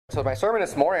So my sermon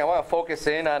this morning, I want to focus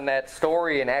in on that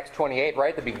story in Acts 28, right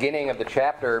at the beginning of the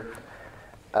chapter,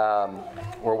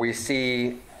 where we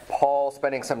see Paul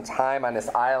spending some time on this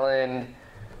island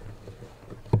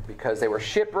because they were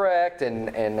shipwrecked and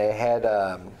they had,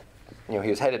 he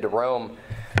was headed to Rome.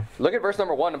 Look at verse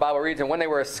number 1. The Bible reads, "And when they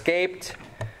were escaped,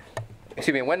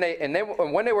 when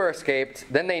they were escaped,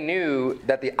 then they knew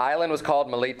that the island was called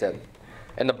Melita.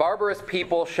 And the barbarous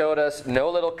people showed us no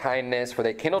little kindness, for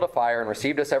they kindled a fire and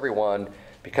received us every one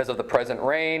because of the present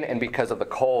rain and because of the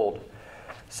cold."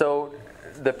 So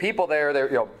the people there,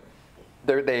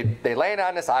 they land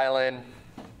on this island,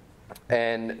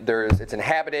 and it's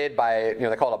inhabited by,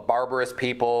 they call it a barbarous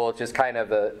people. It's just kind of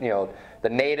the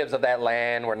natives of that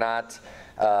land were not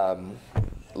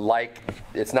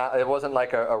it wasn't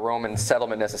like a Roman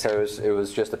settlement necessarily. It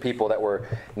was just the people that were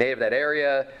native to that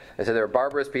area. They said they were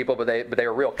barbarous people, but they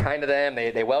were real kind to them.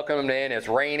 They welcomed them in. It was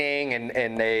raining,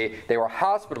 and they were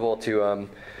hospitable to them.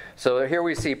 So here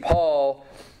we see Paul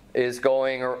is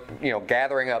going,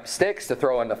 gathering up sticks to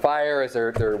throw in the fire as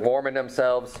they're warming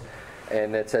themselves.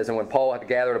 And it says, "And when Paul had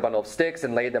gathered a bundle of sticks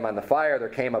and laid them on the fire, there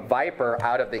came a viper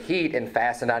out of the heat and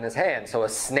fastened on his hand." So a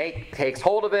snake takes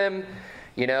hold of him.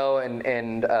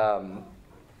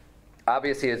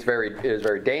 Obviously it was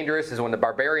very dangerous. Is when the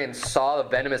barbarians saw the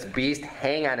venomous beast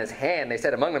hang on his hand, they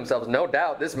said among themselves, "No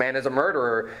doubt this man is a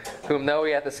murderer, whom though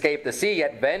he hath escaped the sea,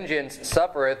 yet vengeance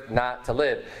suffereth not to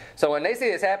live." So when they see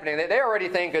this happening, they already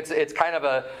think it's kind of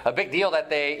a big deal that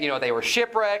they were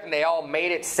shipwrecked and they all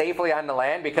made it safely on the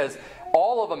land, because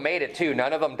all of them made it too.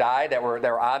 None of them died that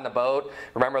were on the boat.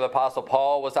 Remember, the Apostle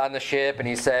Paul was on the ship, and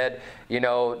he said,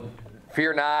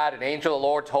 "Fear not, an angel of the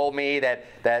Lord told me that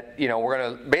we're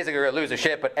going to lose the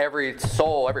ship, but every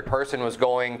person was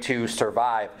going to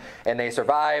survive." And they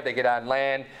survived, they get on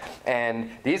land, and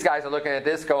these guys are looking at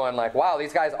this going like, wow,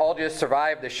 these guys all just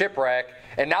survived the shipwreck,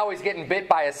 and now he's getting bit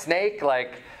by a snake.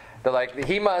 They're like,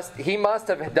 he must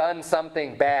have done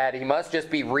something bad. He must just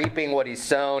be reaping what he's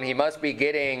sown. He must be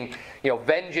getting,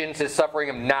 vengeance is suffering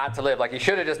him not to live. Like, he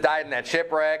should have just died in that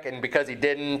shipwreck, and because he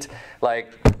didn't,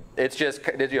 it's just,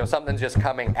 something's just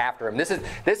coming after him. This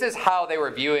is how they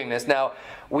were viewing this. Now,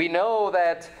 we know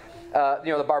that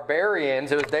the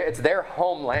barbarians, it's their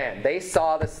homeland. They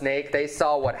saw the snake. They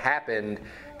saw what happened.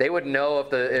 They would know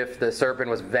if the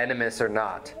serpent was venomous or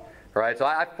not, right? So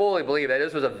I fully believe that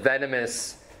this was a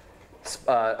venomous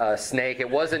snake. It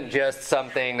wasn't just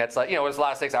something that's like, there's a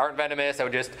lot of snakes that aren't venomous.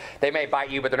 They may bite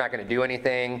you, but they're not going to do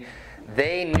anything.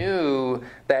 They knew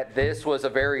that this was a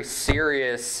very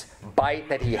serious bite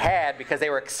that he had, because they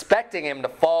were expecting him to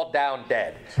fall down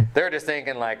dead. They're just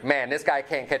thinking like, man, this guy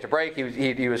can't catch a break.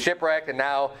 He was shipwrecked, and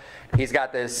now he's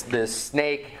got this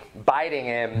snake biting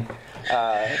him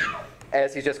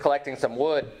as he's just collecting some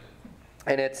wood.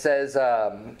 And it says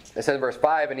in verse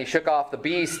 5, "And he shook off the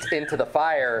beast into the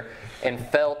fire and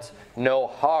felt no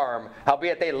harm.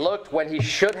 Howbeit they looked when he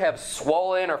should have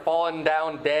swollen or fallen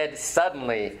down dead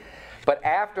suddenly. But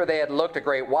after they had looked a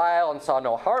great while and saw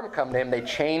no harm come to him, they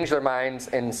changed their minds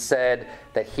and said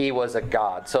that he was a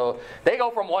god." So they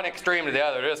go from one extreme to the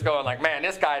other. They're just going like, man,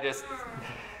 this guy just,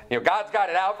 God's got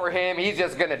it out for him. He's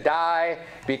just going to die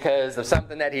because of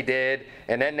something that he did.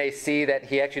 And then they see that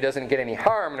he actually doesn't get any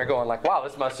harm, and they're going like, wow,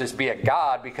 this must just be a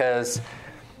god, because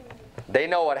they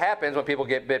know what happens when people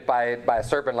get bit by a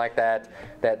serpent like that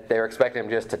they're expecting them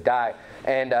just to die.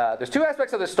 And there's two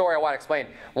aspects of this story I want to explain.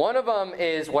 One of them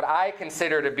is what I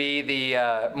consider to be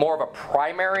the more of a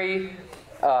primary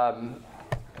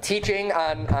teaching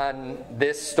on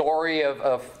this story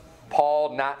of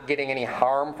Paul not getting any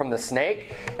harm from the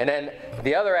snake. And then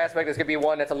the other aspect is going to be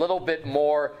one that's a little bit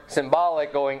more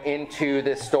symbolic, going into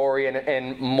this story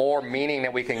and more meaning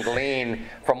that we can glean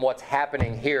from what's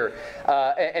happening here.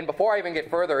 And before I even get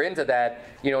further into that,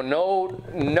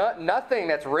 nothing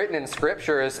that's written in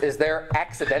Scripture is there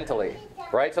accidentally,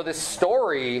 right? So this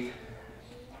story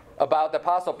about the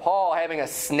Apostle Paul having a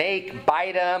snake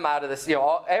bite him out of this,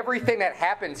 everything that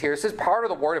happens here, this is part of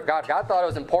the Word of God. God thought it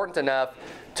was important enough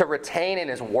to retain in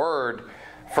His Word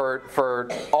for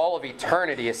all of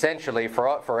eternity, essentially,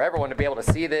 for everyone to be able to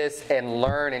see this and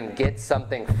learn and get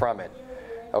something from it.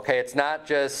 Okay, it's not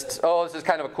just, this is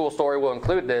kind of a cool story, we'll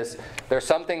include this. There's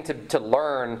something to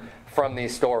learn from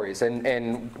these stories.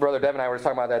 And Brother Devin and I were just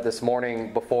talking about that this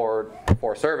morning before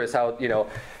service, how,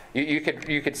 you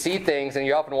could see things and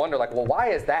you often wonder, like, well, why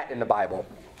is that in the Bible?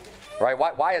 Right?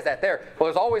 Why is that there? Well,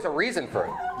 there's always a reason for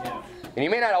it. Yeah. And you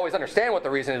may not always understand what the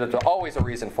reason is, but there's always a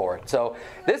reason for it. So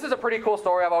this is a pretty cool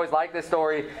story. I've always liked this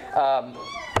story.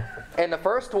 And the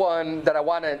first one that I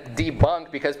want to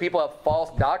debunk, because people have false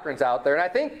doctrines out there, and I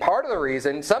think part of the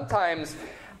reason, sometimes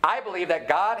I believe that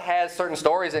God has certain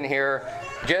stories in here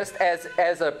just as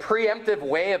a preemptive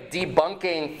way of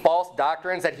debunking false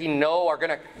doctrines that he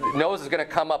knows is going to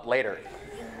come up later.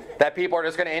 That people are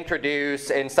just going to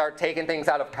introduce and start taking things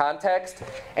out of context.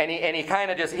 And he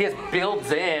kind of just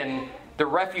builds in the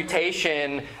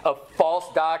refutation of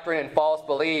false doctrine and false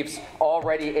beliefs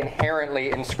already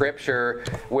inherently in Scripture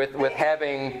with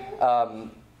having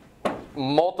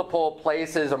multiple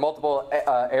places or multiple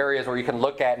areas where you can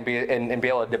look at and be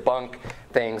able to debunk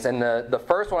things. And the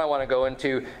first one I want to go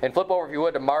into, and flip over if you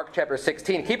would to Mark chapter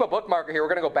 16. Keep a bookmarker here. We're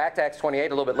going to go back to Acts 28 a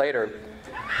little bit later.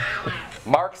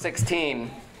 Mark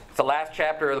 16. It's the last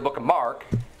chapter of the book of Mark.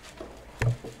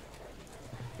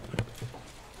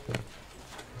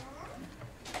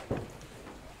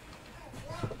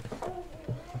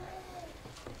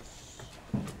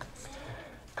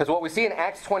 Because what we see in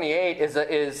Acts 28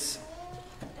 is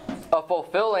a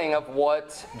fulfilling of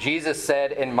what Jesus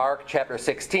said in Mark chapter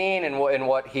 16 and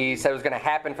what he said was going to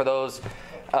happen for those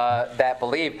that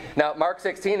believe. Now, Mark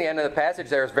 16, the end of the passage,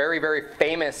 there is a very, very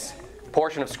famous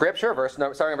portion of Scripture,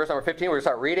 starting in verse number 15, we're going to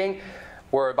start reading,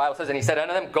 where the Bible says, "And he said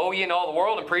unto them, Go ye into all the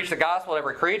world and preach the gospel to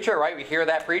every creature." Right? We hear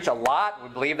that preached a lot. We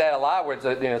believe that a lot. Where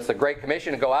it's a great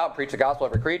commission to go out and preach the gospel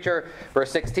to every creature. Verse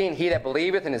 16, "He that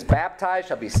believeth and is baptized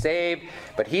shall be saved,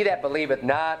 but he that believeth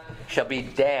not shall be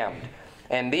damned.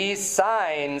 And these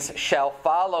signs shall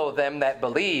follow them that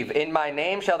believe. In my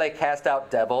name shall they cast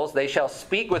out devils. They shall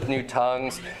speak with new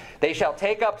tongues. They shall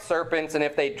take up serpents, and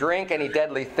if they drink any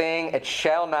deadly thing, it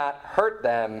shall not hurt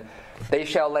them. They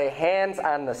shall lay hands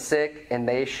on the sick, and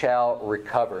they shall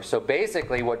recover." So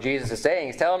basically what Jesus is saying,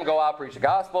 he's telling them to go out, preach the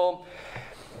gospel.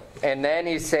 And then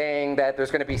he's saying that there's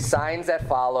going to be signs that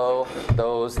follow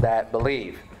those that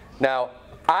believe. Now,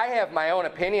 I have my own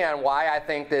opinion on why I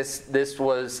think this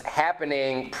was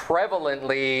happening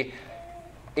prevalently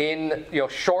in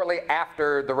shortly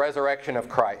after the resurrection of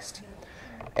Christ.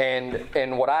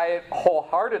 And what I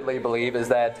wholeheartedly believe is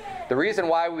that the reason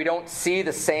why we don't see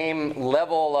the same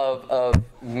level of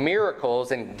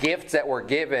miracles and gifts that were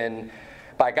given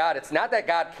by God, it's not that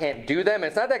God can't do them,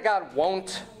 it's not that God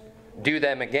won't do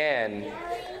them again,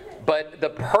 but the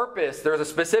purpose, there's a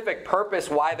specific purpose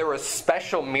why there were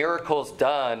special miracles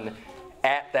done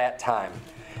at that time.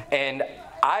 And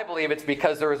I believe it's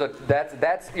because there was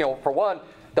that's for one,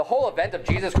 the whole event of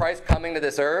Jesus Christ coming to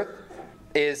this earth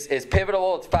is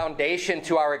pivotal. It's foundation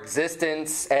to our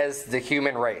existence as the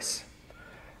human race.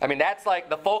 I mean, that's like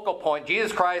the focal point.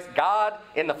 Jesus Christ, God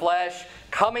in the flesh,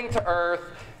 coming to earth,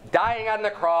 dying on the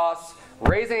cross,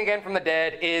 raising again from the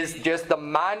dead is just the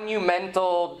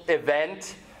monumental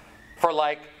event for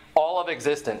all of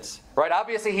existence. Right?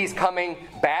 Obviously, he's coming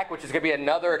back, which is going to be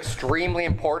another extremely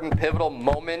important, pivotal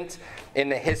moment in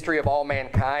the history of all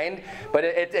mankind. But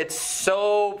it's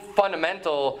so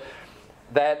fundamental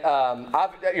that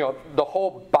the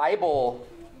whole Bible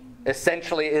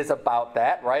essentially is about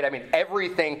that, right? I mean,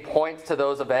 everything points to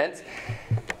those events.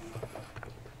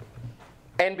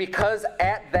 And because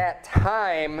at that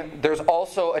time, there's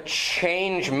also a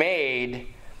change made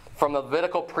from the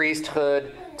Levitical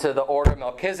priesthood to the order of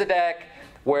Melchizedek,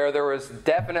 where there was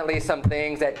definitely some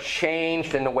things that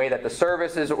changed in the way that the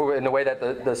service to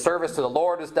the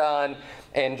Lord is done,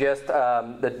 and just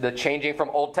the changing from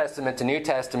Old Testament to New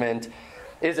Testament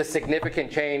is a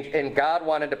significant change, and God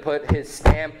wanted to put his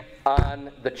stamp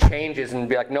on the changes and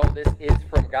be like, no, this is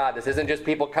from God. This isn't just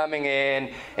people coming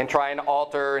in and trying to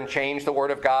alter and change the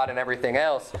Word of God and everything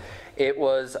else. It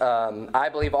was, I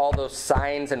believe, all those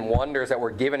signs and wonders that were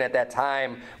given at that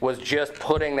time was just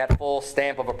putting that full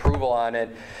stamp of approval on it.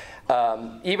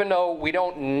 Even though we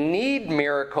don't need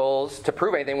miracles to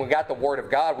prove anything, we've got the Word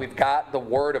of God, we've got the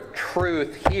Word of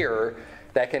truth here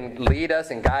that can lead us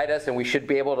and guide us, and we should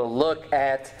be able to look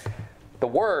at the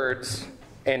words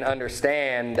and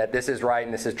understand that this is right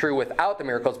and this is true without the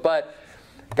miracles. But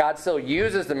God still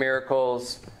uses the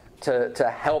miracles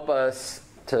to help us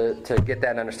to get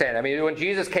that understanding. I mean, when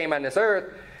Jesus came on this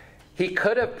earth, he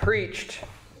could have preached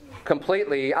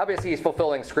completely. Obviously, he's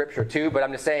fulfilling Scripture too, but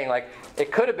I'm just saying,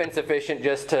 it could have been sufficient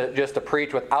just to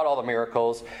preach without all the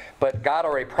miracles. But God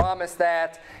already promised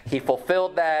that. He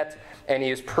fulfilled that. And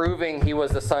he was proving he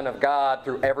was the Son of God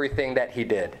through everything that he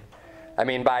did. I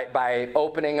mean, by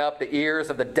opening up the ears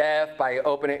of the deaf, by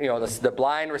opening, the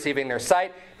blind receiving their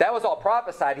sight, that was all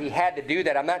prophesied. He had to do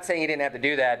that. I'm not saying he didn't have to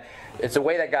do that. It's the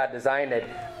way that God designed it.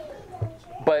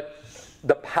 But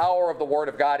the power of the Word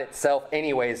of God itself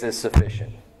anyways is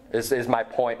sufficient, is my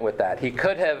point with that. He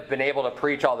could have been able to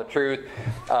preach all the truth.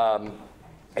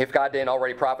 If God didn't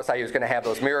already prophesy he was going to have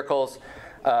those miracles,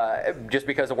 just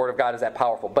because the Word of God is that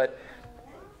powerful. But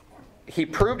he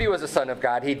proved he was a son of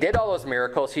God. He did all those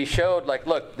miracles. He showed, like,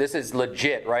 look, this is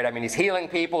legit, right? I mean, he's healing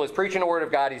people. He's preaching the word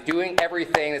of God. He's doing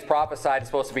everything that's prophesied is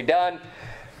supposed to be done.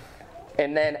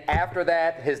 And then after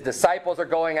that, his disciples are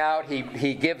going out.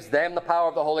 He gives them the power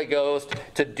of the Holy Ghost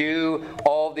to do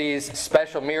all these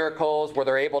special miracles where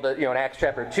they're able to, in Acts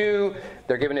chapter 2,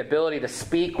 they're given the ability to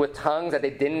speak with tongues that they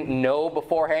didn't know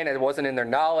beforehand. It wasn't in their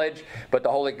knowledge, but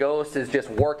the Holy Ghost is just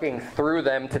working through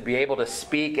them to be able to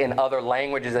speak in other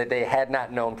languages that they had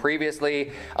not known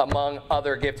previously, among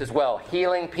other gifts as well.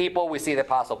 Healing people, we see the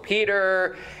Apostle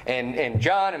Peter and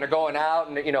John, and they're going out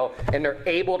and, and they're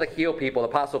able to heal people. The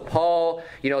Apostle Paul,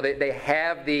 they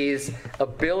have these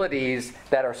abilities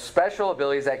that are special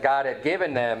abilities that God had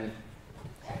given them.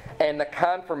 And the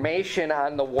confirmation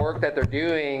on the work that they're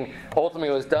doing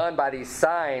ultimately was done by these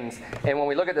signs. And when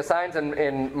we look at the signs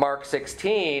in Mark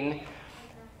 16,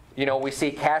 we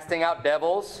see casting out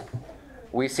devils.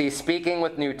 We see speaking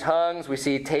with new tongues. We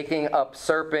see taking up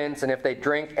serpents, and if they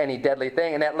drink any deadly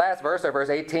thing. And that last verse, verse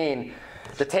 18,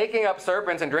 the taking up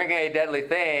serpents and drinking a deadly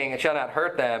thing, it shall not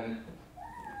hurt them.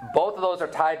 Both of those are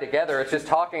tied together. It's just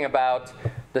talking about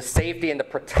the safety and the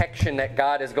protection that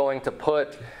God is going to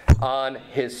put on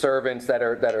his servants that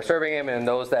are serving him and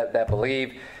those that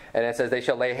believe. And it says they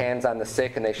shall lay hands on the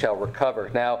sick and they shall recover.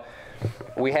 Now,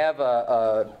 we have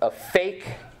a fake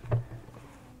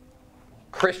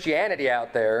Christianity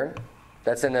out there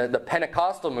that's in the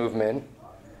Pentecostal movement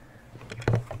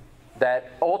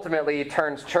that ultimately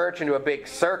turns church into a big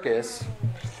circus,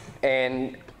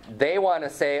 and they want to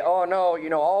say, oh no,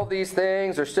 all these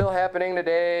things are still happening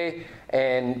today,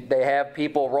 and they have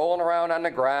people rolling around on the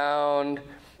ground,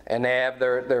 and they have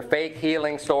their fake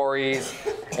healing stories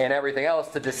and everything else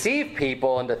to deceive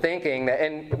people into thinking that.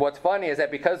 And what's funny is that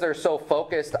because they're so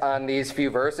focused on these few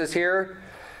verses here,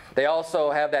 they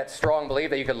also have that strong belief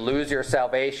that you could lose your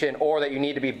salvation or that you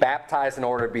need to be baptized in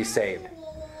order to be saved.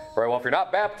 Right? Well, if you're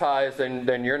not baptized,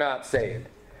 then you're not saved.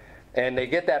 And they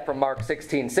get that from Mark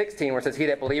 16:16, where it says, he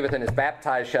that believeth and is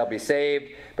baptized shall be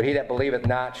saved, but he that believeth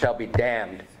not shall be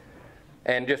damned.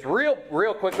 And just real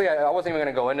quickly, I wasn't even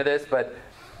going to go into this, but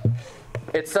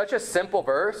it's such a simple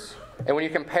verse. And when you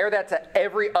compare that to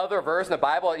every other verse in the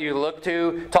Bible that you look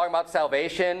to, talking about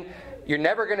salvation, you're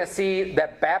never going to see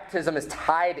that baptism is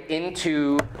tied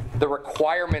into the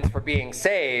requirements for being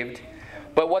saved.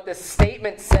 But what this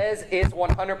statement says is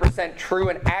 100% true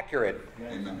and accurate.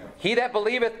 Amen. He that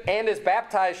believeth and is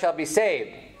baptized shall be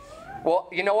saved. Well,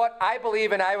 you know what? I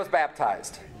believe and I was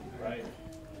baptized. Right.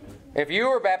 If you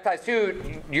were baptized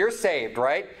too, you're saved,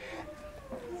 right?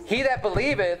 He that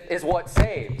believeth is what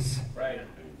saves. Right.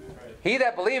 He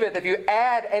that believeth, if you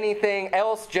add anything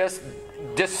else just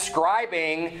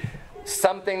describing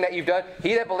something that you've done,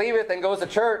 he that believeth and goes to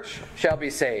church shall be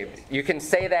saved. You can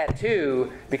say that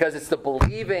too, because it's the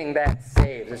believing that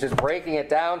saves. It's just breaking it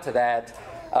down to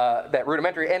that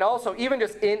rudimentary. And also, even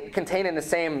just contained in the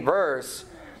same verse,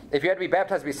 if you had to be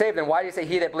baptized to be saved, then why do you say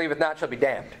he that believeth not shall be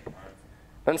damned?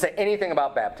 It doesn't say anything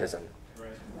about baptism.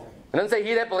 It doesn't say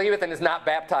he that believeth and is not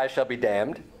baptized shall be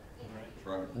damned.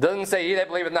 It doesn't say he that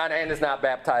believeth not and is not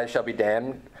baptized shall be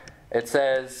damned. It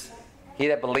says he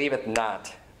that believeth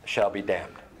not shall be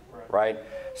damned. Right?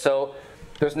 So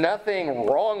there's nothing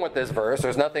wrong with this verse.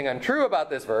 There's nothing untrue about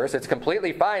this verse. It's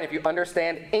completely fine if you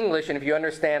understand English and if you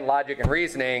understand logic and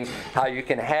reasoning, how you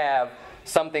can have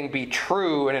something be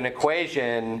true in an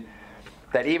equation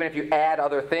that even if you add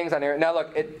other things on there. Now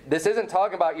look, this isn't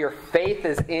talking about your faith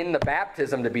is in the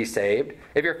baptism to be saved.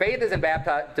 If your faith is in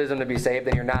baptism to be saved,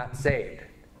 then you're not saved.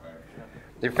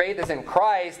 If your faith is in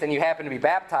Christ and you happen to be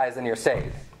baptized, then you're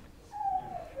saved.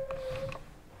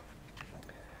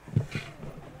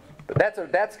 But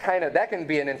that can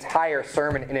be an entire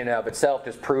sermon in and of itself,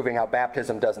 just proving how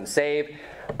baptism doesn't save.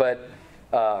 But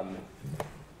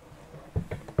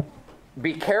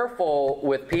be careful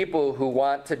with people who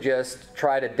want to just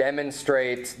try to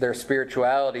demonstrate their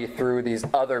spirituality through these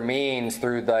other means,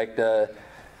 through like the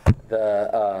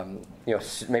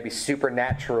maybe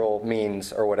supernatural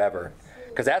means or whatever,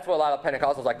 because that's what a lot of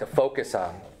Pentecostals like to focus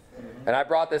on. And I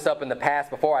brought this up in the past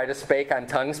before. I just spake on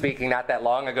tongue speaking not that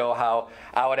long ago, how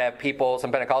I would have people,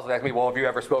 some Pentecostals ask me, well, have you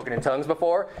ever spoken in tongues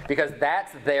before? Because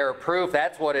that's their proof.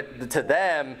 That's to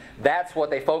them, that's what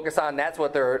they focus on. That's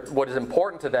what is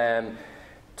important to them,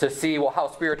 to see, well, how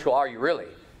spiritual are you really?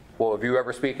 Well, have you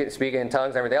ever speaking in tongues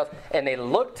and everything else? And they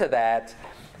look to that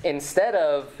instead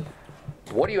of,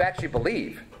 what do you actually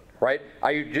believe? Right?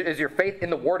 Is your faith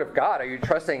in the Word of God? Are you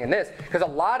trusting in this? Because a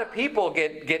lot of people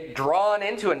get drawn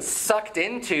into and sucked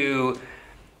into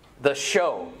the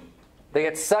show. They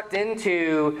get sucked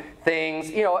into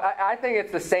things. I think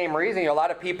it's the same reason. A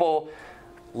lot of people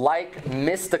like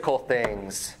mystical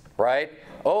things, right?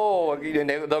 Oh,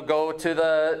 they'll go to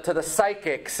the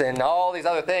psychics and all these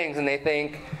other things, and they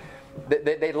think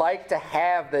they like to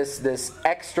have this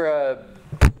extra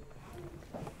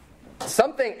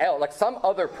something else, like some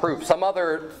other proof, some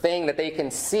other thing that they can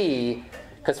see,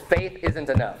 because faith isn't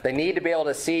enough. They need to be able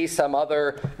to see some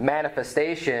other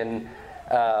manifestation,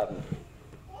 and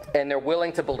they're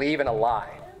willing to believe in a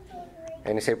lie.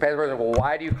 And you say, Pastor, well,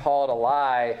 why do you call it a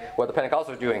lie, what the Pentecostals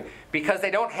are doing? Because they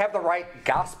don't have the right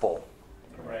gospel.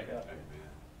 Right.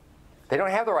 They don't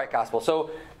have the right gospel.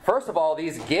 So, first of all,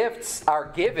 these gifts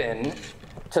are given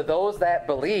to those that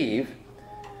believe.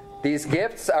 These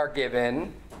gifts are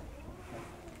given.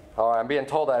 Oh, I'm being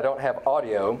told that I don't have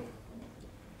audio.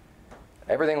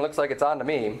 Everything looks like it's on to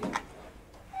me.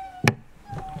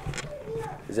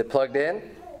 Is it plugged in?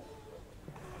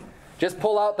 Just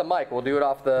pull out the mic. We'll do it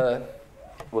off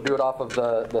of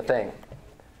the thing.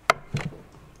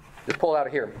 Just pull it out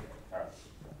of here.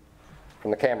 From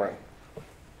the camera.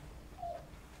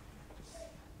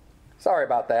 Sorry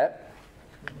about that.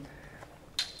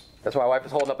 That's why my wife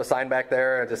is holding up a sign back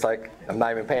there, and just like, I'm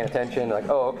not even paying attention. Like,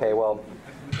 oh, okay, well,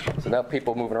 there's enough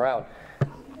people moving around.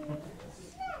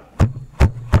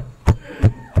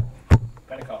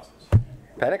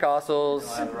 Pentecostals.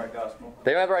 They don't have the right gospel.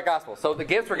 They don't have the right gospel. So the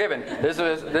gifts were given. This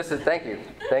is. Thank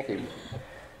you.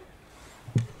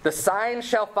 The signs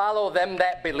shall follow them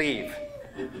that believe.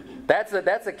 That's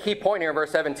a key point here in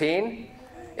verse 17.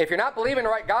 If you're not believing the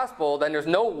right gospel, then there's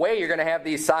no way you're going to have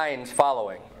these signs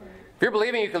following. If you're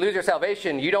believing you could lose your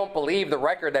salvation, you don't believe the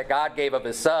record that God gave of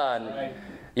His Son. Right.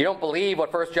 You don't believe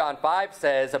what 1 John 5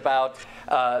 says about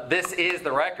this is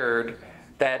the record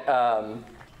that,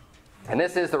 and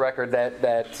this is the record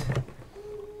that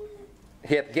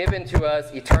He hath given to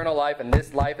us eternal life, and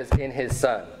this life is in His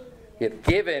Son. He hath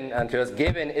given unto us.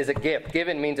 Given is a gift.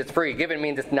 Given means it's free. Given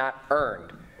means it's not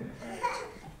earned.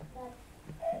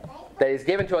 That He's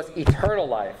given to us eternal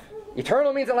life.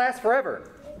 Eternal means it lasts forever.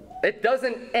 It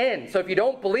doesn't end. So if you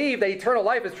don't believe that eternal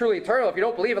life is truly eternal, if you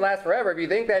don't believe it lasts forever, if you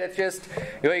think that it's just,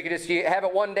 you can just have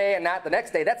it one day and not the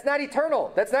next day, that's not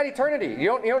eternal. That's not eternity.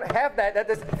 You don't have that. If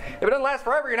it doesn't last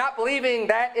forever, you're not believing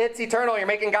that it's eternal. You're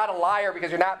making God a liar because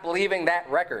you're not believing that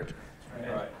record.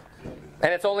 Right.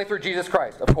 And it's only through Jesus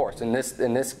Christ, of course. In this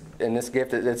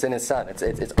gift, it's in His Son.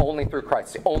 It's only through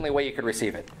Christ. It's the only way you could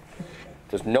receive it.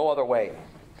 There's no other way.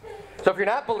 So if you're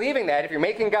not believing that, if you're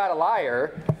making God a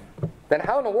liar, then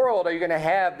how in the world are you going to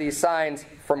have these signs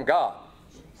from God?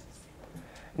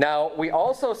 Now, we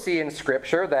also see in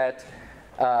Scripture that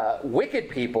wicked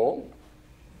people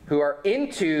who are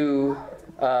into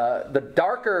the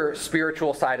darker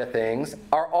spiritual side of things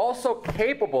are also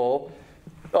capable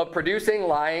of producing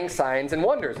lying signs and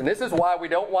wonders. And this is why we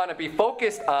don't want to be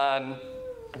focused on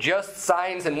just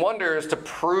signs and wonders to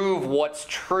prove what's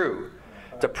true,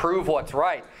 to prove what's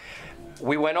right.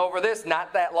 We went over this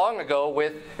not that long ago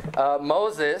with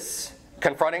Moses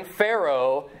confronting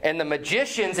Pharaoh, and the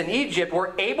magicians in Egypt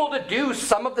were able to do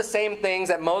some of the same things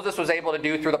that Moses was able to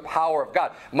do through the power of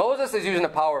God. Moses is using the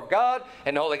power of God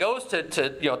and the Holy Ghost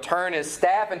to turn his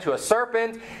staff into a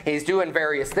serpent. He's doing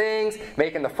various things,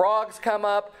 making the frogs come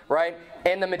up, right?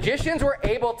 And the magicians were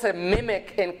able to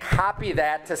mimic and copy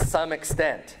that to some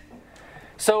extent.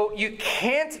 So you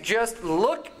can't just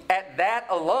look at that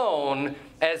alone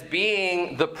as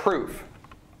being the proof.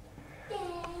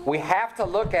 We have to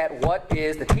look at what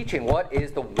is the teaching, what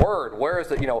is the word, where is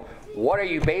the, what are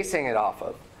you basing it off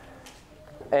of?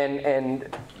 And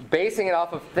basing it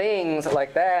off of things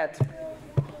like that,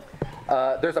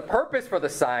 there's a purpose for the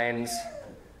signs,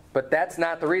 but that's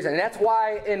not the reason. And that's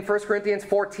why in 1 Corinthians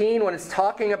 14, when it's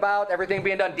talking about everything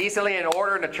being done decently in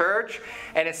order in the church,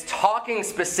 and it's talking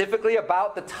specifically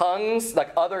about the tongues,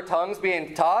 like other tongues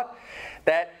being taught,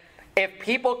 that if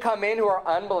people come in who are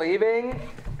unbelieving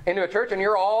into a church and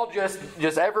you're all just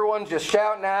everyone's just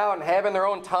shouting out and having their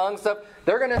own tongue stuff,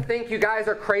 they're going to think you guys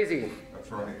are crazy.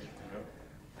 That's right.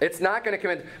 It's not going to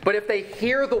come in. But if they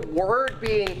hear the word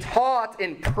being taught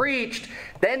and preached,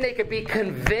 then they could be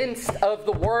convinced of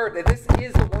the word, that this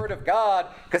is the word of God,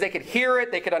 because they could hear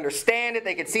it, they could understand it,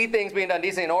 they could see things being done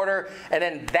decently in order, and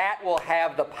then that will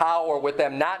have the power with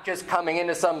them, not just coming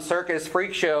into some circus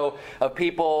freak show of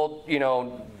people,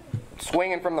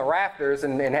 swinging from the rafters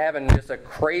and having just a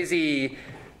crazy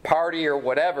party or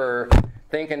whatever,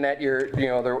 thinking that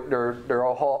they're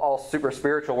all super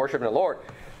spiritual, worshiping the Lord.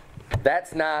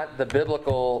 That's not the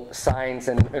biblical signs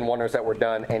and wonders that were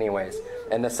done anyways.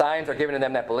 And the signs are given to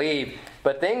them that believe.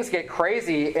 But things get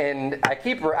crazy, and I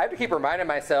have to keep reminding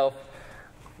myself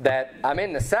that I'm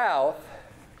in the South,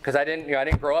 because I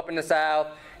didn't grow up in the South,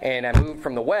 and I moved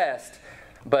from the West.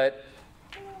 But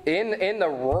in the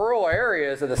rural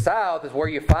areas of the South is where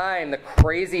you find the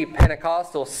crazy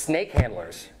Pentecostal snake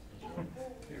handlers.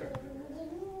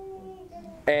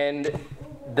 And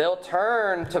they'll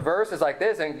turn to verses like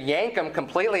this and yank them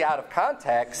completely out of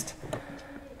context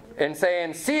and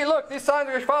saying, see, look, these signs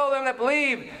are going to follow them that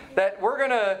believe that we're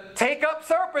going to take up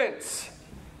serpents.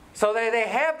 So they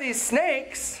have these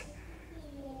snakes,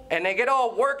 and they get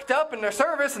all worked up in their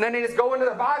service, and then they just go into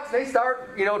their box and they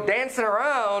start, dancing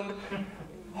around,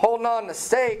 holding on to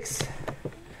stakes,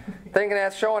 thinking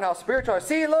that's showing how spiritual.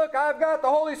 See, look, I've got the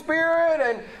Holy Spirit,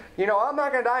 and I'm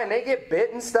not going to die. And they get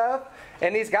bit and stuff.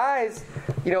 And these guys,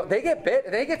 they get bit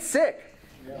and they get sick.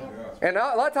 Yeah. And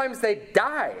a lot of times they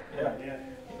die. Yeah.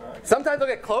 Sometimes they'll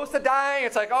get close to dying.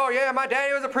 It's like, oh yeah, my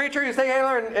daddy was a preacher, he was a snake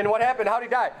handler, and what happened? How'd he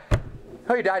die?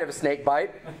 Oh, he died of a snake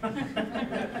bite.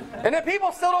 And then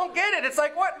people still don't get it. It's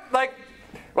like, what? Like,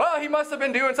 well, he must have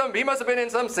been doing something. He must have been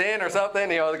in some sin or something.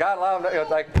 God allowed him.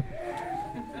 It's like,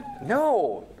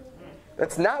 no.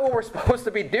 That's not what we're supposed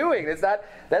to be doing.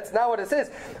 That's not what this is.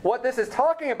 What this is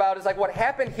talking about is like what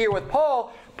happened here with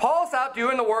Paul. Paul's out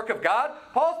doing the work of God.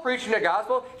 Paul's preaching the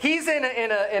gospel. He's in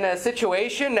a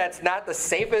situation that's not the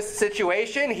safest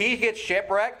situation. He gets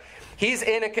shipwrecked. He's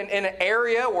in an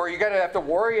area where you're going to have to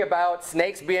worry about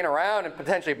snakes being around and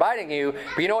potentially biting you.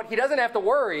 But you know what? He doesn't have to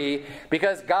worry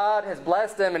because God has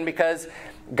blessed him and because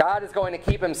God is going to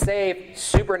keep him safe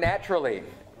supernaturally.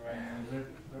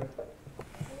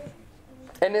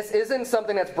 And this isn't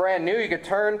something that's brand new. You could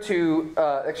turn to,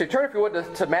 turn if you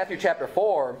would to Matthew chapter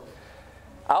 4.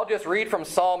 I'll just read from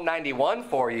Psalm 91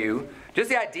 for you. Just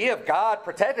the idea of God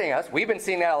protecting us. We've been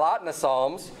seeing that a lot in the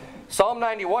Psalms. Psalm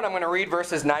 91, I'm going to read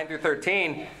verses 9 through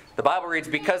 13. The Bible reads,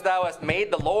 because thou hast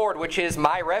made the Lord, which is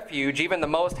my refuge, even the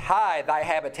Most High, thy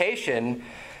habitation,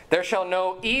 there shall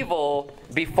no evil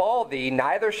befall thee,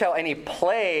 neither shall any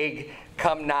plague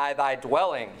come nigh thy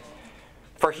dwelling.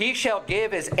 For he shall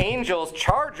give his angels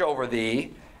charge over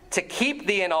thee, to keep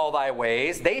thee in all thy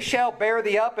ways. They shall bear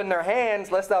thee up in their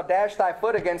hands, lest thou dash thy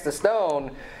foot against a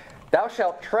stone. Thou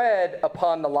shalt tread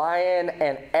upon the lion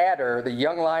and adder, the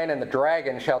young lion and the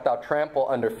dragon shalt thou trample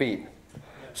under feet.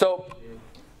 So,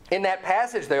 in that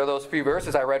passage there, those few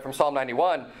verses I read from Psalm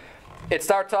 91, it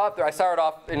starts off, I started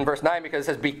off in verse 9 because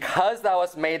it says, because thou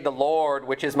hast made the Lord,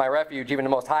 which is my refuge, even the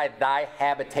Most High, thy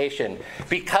habitation.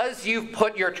 Because you've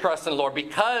put your trust in the Lord,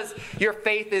 because your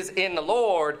faith is in the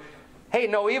Lord, hey,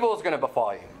 no evil is going to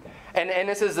befall you. And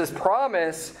this is this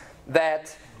promise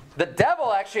that the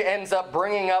devil actually ends up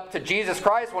bringing up to Jesus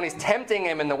Christ when he's tempting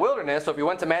him in the wilderness. So if you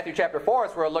went to Matthew chapter 4,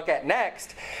 that's where we'll look at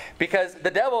next. Because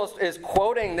the devil is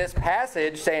quoting this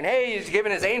passage saying, hey, he's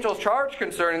given his angels charge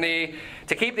concerning thee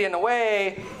to keep thee in the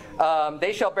way.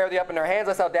 They shall bear thee up in their hands,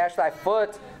 lest thou dash thy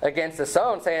foot against a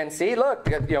stone. Saying, see, look,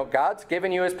 God's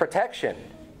given you his protection.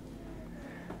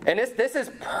 And this is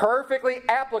perfectly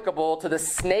applicable to the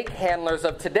snake handlers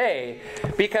of today.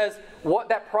 Because what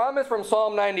that promise from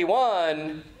Psalm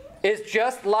 91 is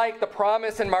just like the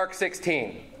promise in Mark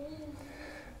 16.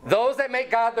 Those that make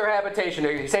God their habitation,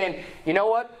 he's saying, you know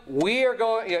what?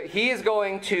 He is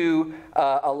going to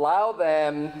allow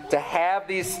them to have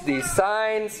these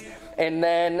signs and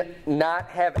then not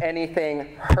have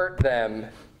anything hurt them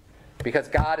because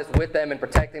God is with them and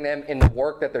protecting them in the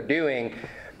work that they're doing.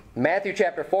 Matthew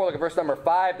chapter 4, look at verse number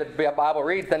 5, the Bible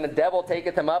reads, then the devil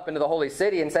taketh him up into the holy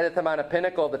city, and setteth him on a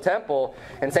pinnacle of the temple,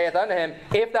 and saith unto him,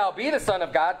 if thou be the Son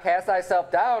of God, cast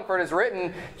thyself down, for it is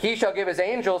written, he shall give his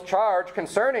angels charge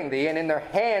concerning thee, and in their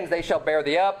hands they shall bear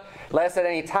thee up, lest at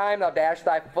any time thou dash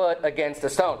thy foot against a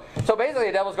stone. So basically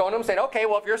the devil's going to him saying, okay,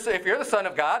 well if you're the Son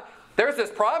of God, there's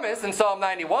this promise in Psalm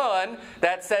 91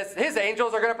 that says his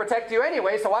angels are going to protect you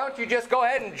anyway, so why don't you just go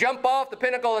ahead and jump off the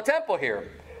pinnacle of the temple here?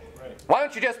 Why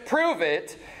don't you just prove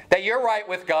it that you're right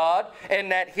with God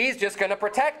and that he's just going to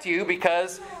protect you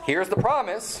because here's the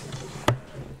promise.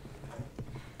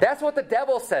 That's what the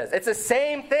devil says. It's the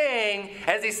same thing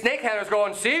as these snake handlers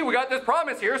going, see, we got this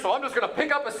promise here, so I'm just going to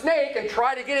pick up a snake and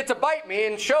try to get it to bite me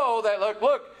and show that,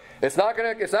 look, it's not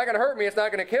going to hurt me, it's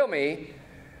not going to kill me.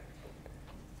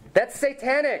 That's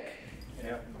satanic.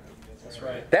 Yeah. That's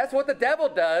right. That's what the devil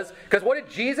does. Because what did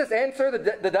Jesus answer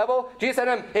the devil? Jesus said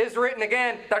to him, it is written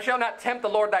again, thou shalt not tempt the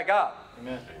Lord thy God.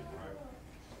 Amen.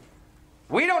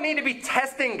 We don't need to be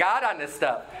testing God on this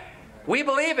stuff. We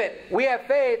believe it. We have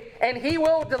faith. And he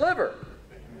will deliver.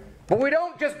 But we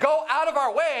don't just go out of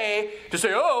our way to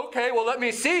say, oh, okay, well, let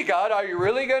me see, God. Are you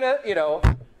really going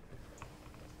to,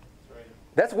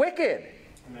 That's wicked.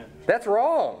 Amen. That's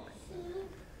wrong.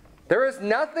 There is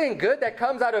nothing good that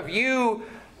comes out of you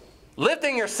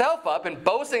lifting yourself up and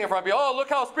boasting in front of you. Oh, look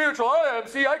how spiritual I am.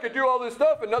 See, I could do all this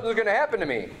stuff and nothing's going to happen to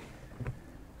me.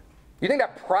 You think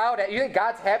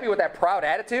God's happy with that proud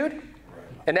attitude?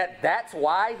 And that's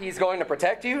why he's going to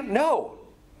protect you? No.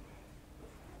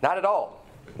 Not at all.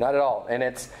 Not at all. And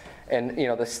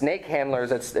the snake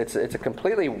handlers, it's a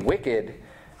completely wicked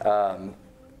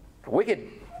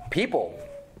people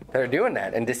that are doing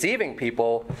that and deceiving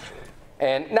people.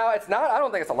 And now it's not, I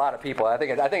don't think it's a lot of people. I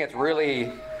think it's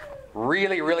really,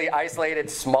 really, really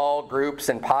isolated small groups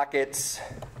and pockets,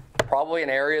 probably in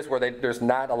areas where there's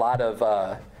not a lot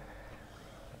of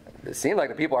it seems like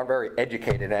the people aren't very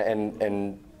educated,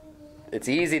 and it's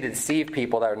easy to deceive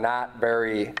people that are not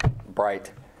very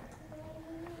bright.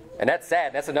 And that's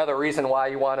sad. That's another reason why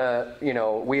you want to,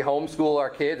 we homeschool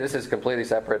our kids. This is completely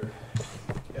separate.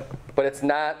 But it's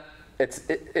not,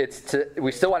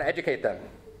 we still want to educate them.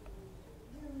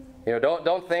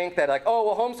 Don't think that now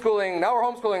we're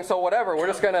homeschooling, so whatever. We're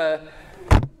just going to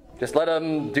just let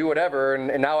them do whatever,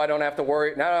 and now I don't have to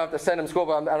worry. Now I don't have to send them to school,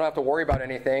 but I don't have to worry about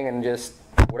anything, and just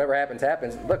whatever happens,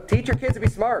 happens. Look, teach your kids to be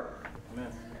smart.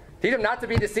 Amen. Teach them not to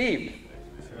be deceived.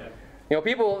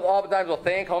 People oftentimes will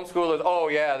think homeschoolers,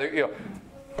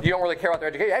 you don't really care about their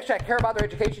education. Actually, I care about their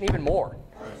education even more.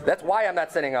 That's why I'm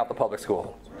not sending them out to public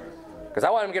school. Because I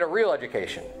want them to get a real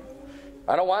education.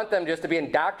 I don't want them just to be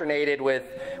indoctrinated with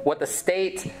what the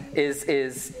state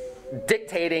is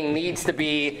dictating needs to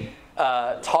be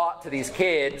taught to these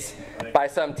kids by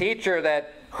some teacher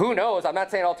that, who knows, I'm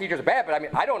not saying all teachers are bad,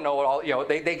 but I don't know what all,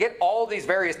 they get all these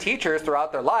various teachers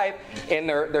throughout their life in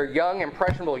their young,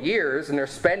 impressionable years, and they're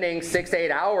spending 6 to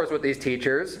 8 hours with these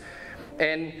teachers.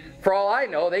 And for all I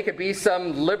know, they could be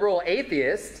some liberal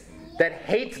atheist that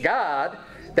hates God,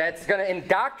 that's going to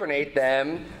indoctrinate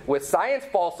them with science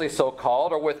falsely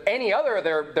so-called, or with any other of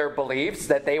their beliefs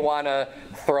that they want to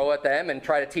throw at them and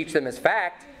try to teach them as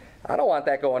fact. I don't want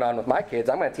that going on with my kids.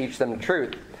 I'm going to teach them the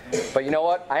truth. But you know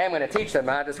what? I am going to teach them.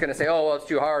 I'm not just going to say, it's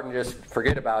too hard, and just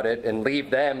forget about it and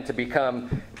leave them to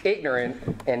become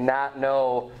ignorant and not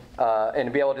know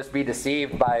and be able to just be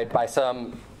deceived by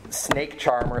some snake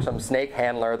charmer, some snake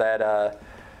handler that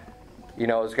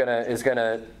is going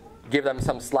to give them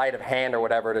some sleight of hand or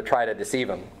whatever to try to deceive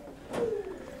them.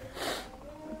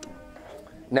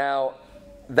 Now,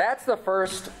 that's the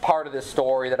first part of this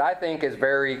story that I think is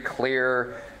very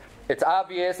clear. It's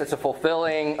obvious. It's a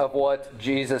fulfilling of what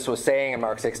Jesus was saying in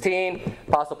Mark 16.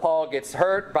 Apostle Paul gets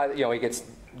hurt by, he gets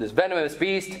this venomous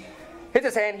beast, hits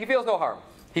his hand. He feels no harm.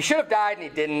 He should have died and he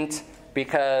didn't,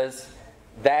 because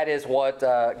that is what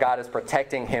God is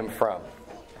protecting him from.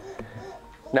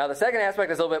 Now, the second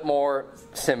aspect is a little bit more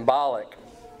symbolic.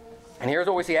 And here's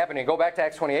what we see happening. Go back to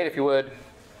Acts 28, if you would.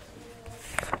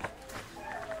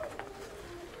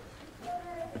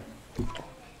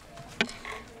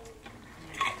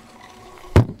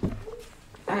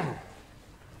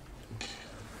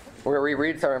 We're going to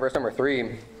reread starting verse number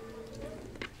 3.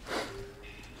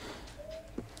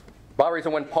 Bible reads,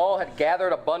 when Paul had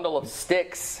gathered a bundle of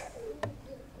sticks,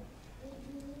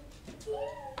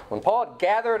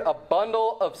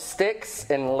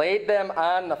 and laid them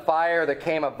on the fire, there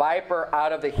came a viper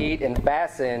out of the heat and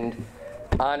fastened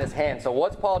on his hand. So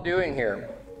what's Paul doing here?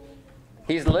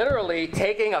 He's literally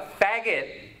taking a faggot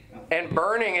and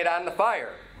burning it on the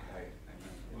fire.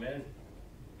 Amen.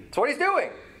 That's what he's doing.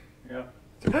 Yeah.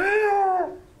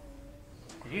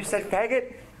 You said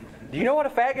faggot? Do you know what a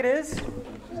faggot is? A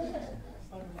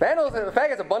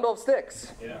faggot is a bundle of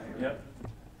sticks. Yeah. Yep.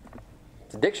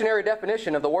 It's a dictionary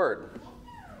definition of the word.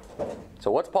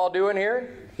 So what's Paul doing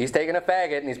here? He's taking a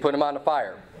faggot and he's putting him on the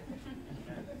fire.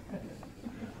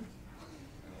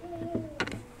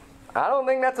 I don't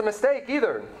think that's a mistake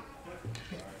either.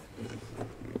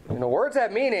 Words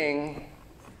have meaning,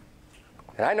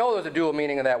 and I know there's a dual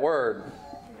meaning of that word.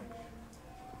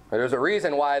 There's a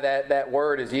reason why that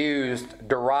word is used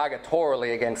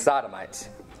derogatorily against sodomites.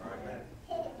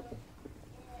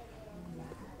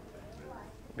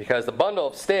 Because the bundle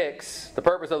of sticks, the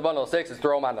purpose of the bundle of sticks is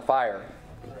throw them on the fire.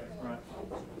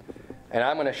 And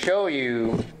I'm going to show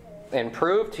you and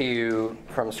prove to you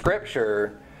from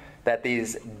Scripture that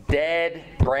these dead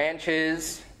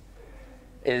branches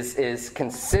is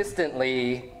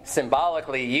consistently,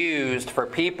 symbolically used for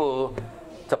people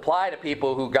to apply to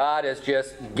people who God has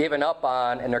just given up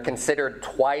on, and they're considered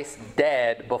twice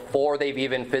dead before they've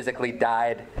even physically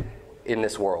died in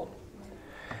this world.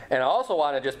 And I also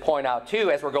want to just point out,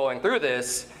 too, as we're going through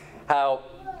this, how,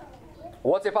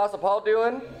 what's the Apostle Paul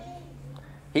doing?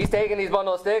 He's taking these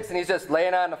bundle of sticks and he's just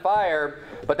laying on the fire,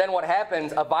 but then what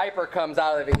happens? A viper comes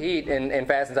out of the heat and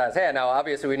fastens on his hand. Now,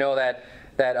 obviously, we know that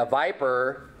a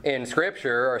viper in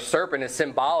Scripture, or a serpent, is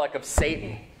symbolic of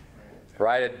Satan,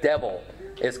 right? A devil.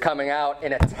 is coming out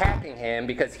and attacking him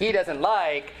because he doesn't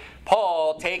like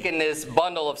Paul taking this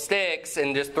bundle of sticks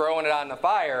and just throwing it on the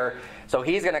fire. So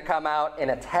he's going to come out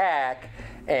and attack,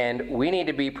 and we need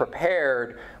to be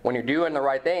prepared when you're doing the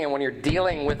right thing and when you're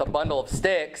dealing with a bundle of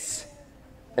sticks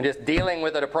and just dealing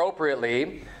with it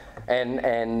appropriately, and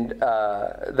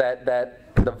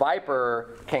that the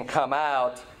viper can come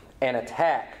out and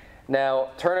attack. Now,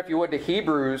 turn, if you would, to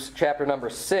Hebrews chapter number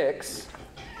 6.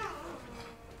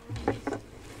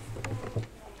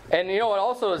 And you know what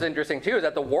also is interesting, too, is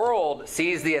that the world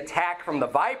sees the attack from the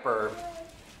viper,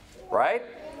 right?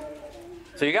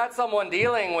 So you got someone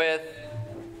dealing with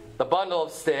the bundle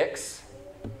of sticks,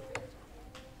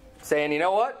 saying, you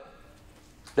know what?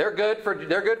 They're good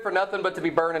for nothing but to be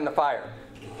burned in the fire.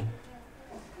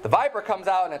 The viper comes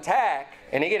out and attack,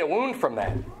 and they get a wound from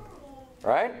that,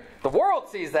 right? The world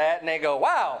sees that, and they go,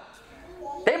 wow,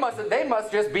 they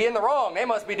must just be in the wrong. They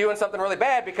must be doing something really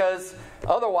bad, because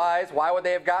otherwise, why would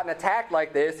they have gotten attacked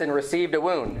like this and received a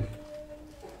wound?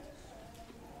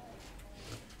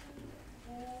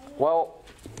 Well,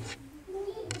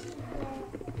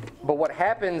 but what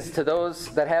happens to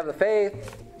those that have the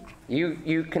faith,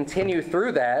 you continue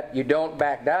through that. You don't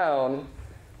back down.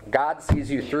 God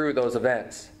sees you through those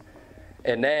events.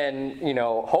 And then,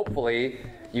 hopefully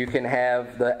you can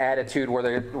have the attitude where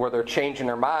they're changing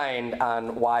their mind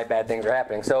on why bad things are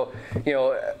happening. So,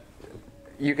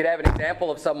 you could have an example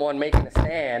of someone making a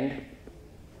stand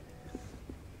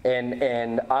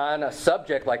and on a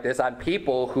subject like this, on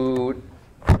people who,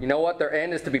 their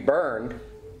end is to be burned.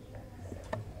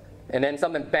 And then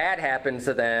something bad happens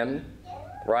to them,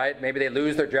 right? Maybe they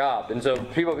lose their job. And so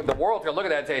the world's going to look at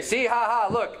that and say, see,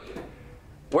 look,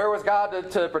 where was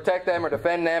God to protect them or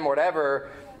defend them or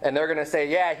whatever? And they're going to say,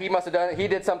 yeah, he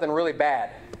did something really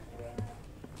bad.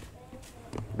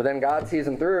 But then God sees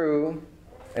them through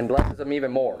and blesses them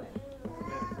even more.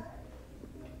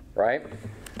 Right?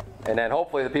 And then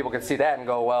hopefully the people can see that and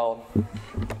go, well,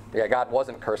 yeah, God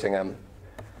wasn't cursing them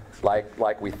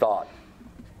like we thought.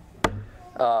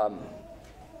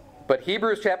 But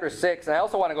Hebrews chapter 6, and I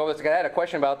also want to go over this. I had a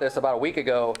question about this about a week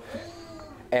ago.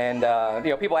 And,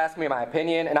 people ask me my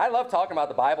opinion. And I love talking about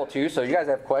the Bible, too. So you guys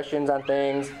have questions on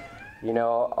things.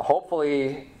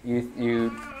 Hopefully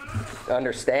you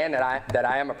understand that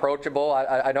I am approachable.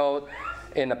 I know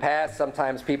in the past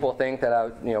sometimes people think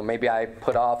that maybe I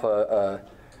put off a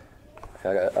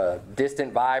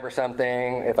distant vibe or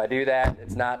something. If I do that,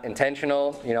 it's not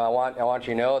intentional. I want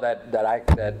you to know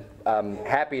that I'm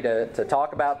happy to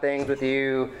talk about things with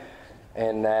you.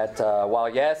 And that while,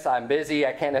 yes, I'm busy,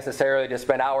 I can't necessarily just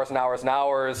spend hours and hours and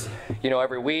hours,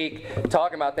 every week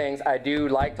talking about things. I do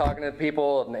like talking to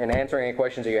people and answering any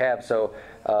questions that you have. So,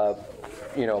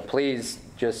 please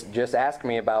just ask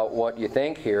me about what you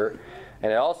think here.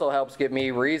 And it also helps give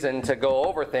me reason to go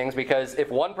over things, because if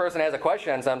one person has a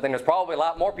question on something, there's probably a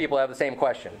lot more people who have the same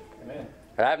question. Amen.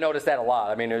 And I've noticed that a lot.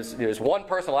 I mean, there's one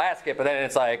person will ask it, but then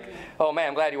it's like, oh man,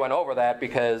 I'm glad you went over that,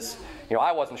 because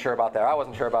I wasn't sure about that. I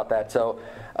wasn't sure about that. So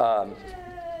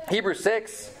Hebrews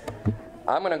 6,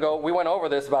 we went over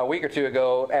this about a week or two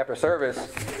ago after service,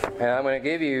 and I'm going to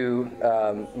give you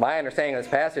my understanding of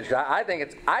this passage.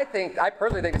 I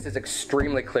personally think this is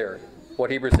extremely clear what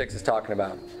Hebrews 6 is talking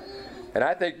about. And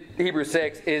I think Hebrews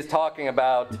 6 is talking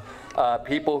about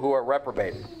people who are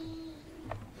reprobate.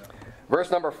 Verse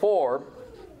number 4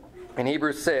 in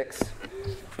Hebrews 6,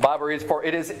 the Bible reads, "For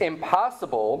it is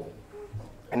impossible,"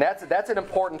 and that's an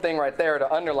important thing right there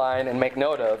to underline and make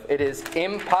note of. It is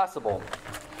impossible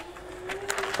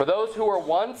for those who were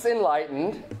once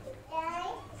enlightened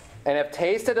and have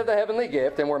tasted of the heavenly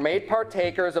gift and were made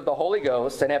partakers of the Holy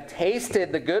Ghost and have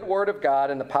tasted the good word of God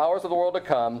and the powers of the world to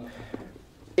come,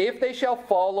 if they shall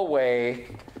fall away,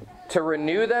 to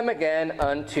renew them again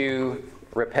unto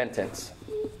repentance.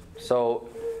 So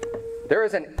there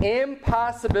is an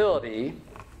impossibility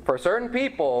for certain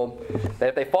people that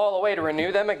if they fall away, to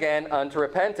renew them again unto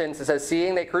repentance. It says,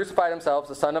 seeing they crucify themselves,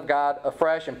 the Son of God,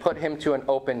 afresh, and put him to an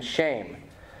open shame.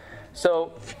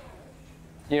 So,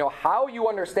 how you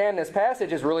understand this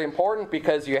passage is really important,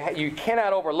 because you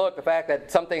cannot overlook the fact that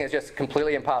something is just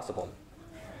completely impossible.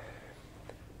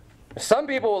 Some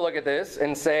people will look at this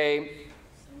and say,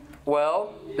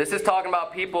 well, this is talking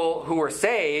about people who are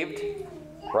saved,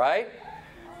 right?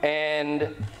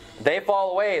 And they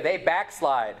fall away, they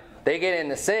backslide, they get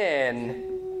into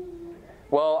sin.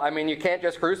 Well, I mean, you can't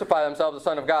just crucify themselves, the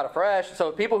Son of God, afresh.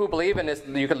 So people who believe in this,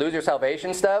 you could lose your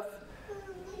salvation stuff,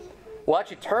 will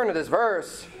actually turn to this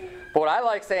verse. But what I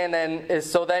like saying then is,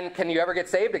 so then can you ever get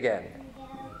saved again?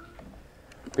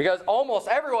 Because almost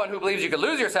everyone who believes you could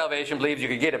lose your salvation believes you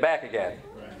could get it back again.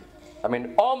 I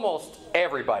mean, almost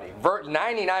everybody,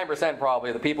 99% probably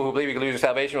of the people who believe you can lose your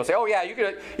salvation will say, oh yeah, you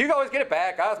can always get it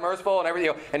back. God's merciful and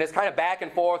everything. And it's kind of back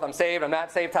and forth. I'm saved, I'm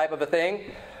not saved type of a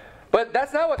thing. But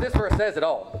that's not what this verse says at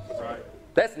all. Right.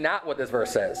 That's not what this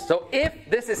verse says. So if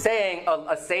this is saying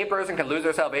a saved person can lose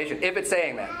their salvation, if it's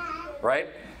saying that, right,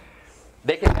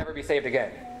 they can never be saved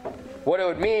again. What it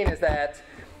would mean is that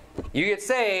you get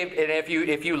saved, and if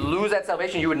you lose that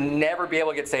salvation, you would never be able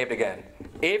to get saved again.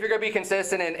 If you're going to be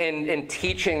consistent in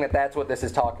teaching that that's what this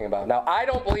is talking about. Now, I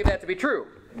don't believe that to be true.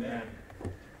 Amen.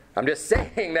 I'm just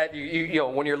saying that you know,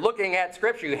 when you're looking at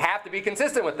Scripture, you have to be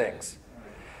consistent with things.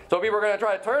 So people are going to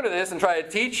try to turn to this and try to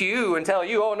teach you and tell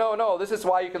you, oh, no, this is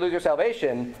why you can lose your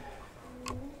salvation.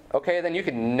 Okay, then you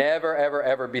can never, ever,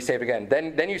 ever be saved again.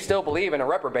 Then you still believe in a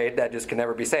reprobate that just can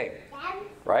never be saved.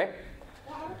 Right?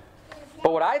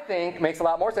 But what I think makes a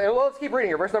lot more sense. Well, let's keep reading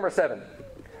here. Verse number 7.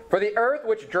 For the earth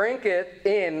which drinketh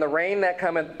in the rain that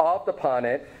cometh oft upon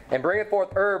it, and bringeth forth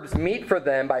herbs meet for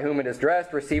them by whom it is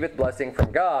dressed, receiveth blessing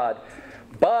from God.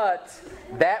 But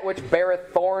that which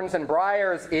beareth thorns and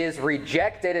briars is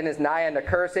rejected and is nigh unto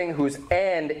cursing, whose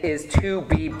end is to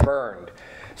be burned.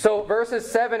 So verses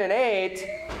 7 and 8,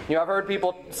 I've heard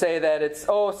people say that it's,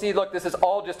 oh, see, look, this is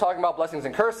all just talking about blessings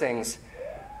and cursings.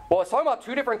 Well, it's talking about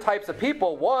two different types of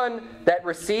people. One that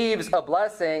receives a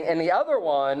blessing, and the other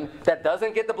one that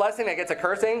doesn't get the blessing, that gets a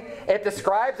cursing. It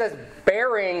describes as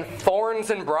bearing thorns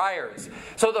and briars.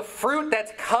 So the fruit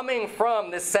that's coming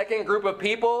from this second group of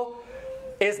people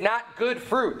is not good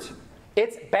fruit.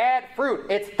 It's bad fruit.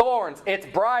 It's thorns. It's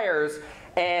briars.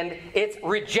 And it's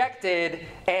rejected.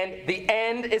 And the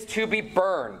end is to be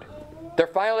burned. Their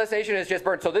final destination is just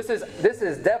burned. So this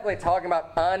is definitely talking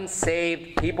about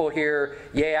unsaved people here.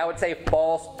 Yeah, I would say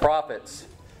false prophets,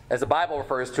 as the Bible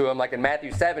refers to them. Like in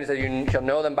Matthew 7, it says, you shall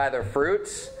know them by their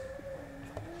fruits.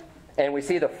 And we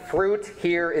see the fruit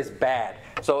here is bad.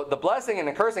 So the blessing and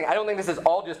the cursing, I don't think this is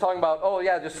all just talking about, oh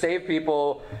yeah, just saved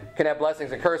people can have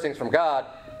blessings and cursings from God.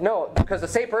 No, because the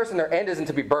saved person, their end isn't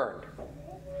to be burned.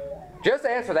 Just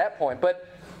to answer that point. But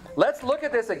let's look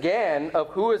at this again of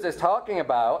who is this talking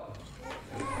about.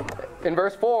 In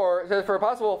verse 4, it says, for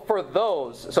possible, for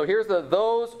those. So here's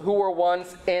those who were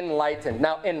once enlightened.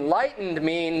 Now, enlightened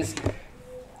means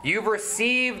you've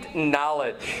received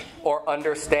knowledge or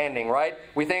understanding, right?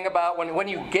 We think about when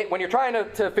you're trying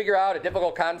to figure out a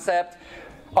difficult concept,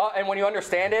 and when you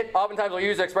understand it, oftentimes we'll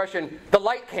use the expression, the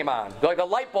light came on. Like the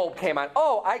light bulb came on.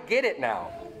 Oh, I get it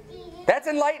now. That's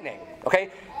enlightening, okay?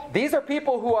 These are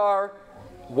people who are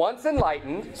once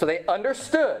enlightened, so they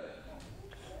understood.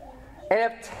 And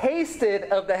have tasted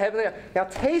of the heavenly. Now,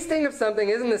 tasting of something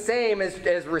isn't the same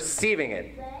as receiving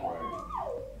it.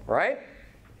 Right?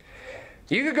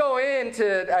 You could go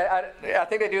into, I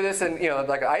think they do this in,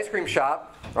 like an ice cream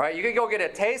shop. Right? You could go get a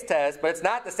taste test, but it's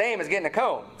not the same as getting a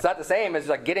cone. It's not the same as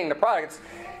like getting the product.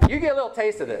 You get a little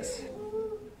taste of this.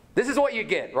 This is what you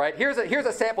get, right? Here's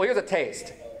a sample, here's a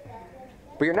taste.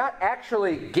 But you're not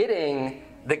actually getting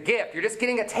the gift. You're just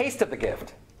getting a taste of the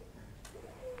gift.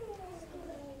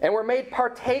 And we're made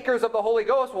partakers of the Holy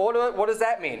Ghost. Well, what does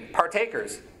that mean?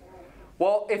 Partakers.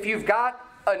 Well, if you've got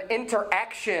an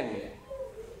interaction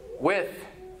with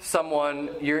someone,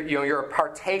 you're a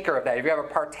partaker of that. If you have a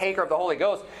partaker of the Holy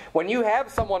Ghost, when you have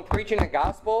someone preaching the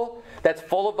gospel that's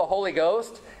full of the Holy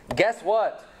Ghost, guess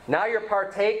what? Now you're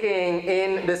partaking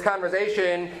in this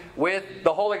conversation with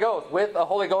the Holy Ghost, with a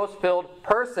Holy Ghost-filled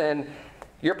person.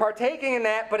 You're partaking in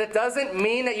that, but it doesn't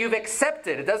mean that you've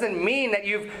accepted. It doesn't mean that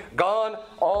you've gone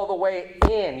all the way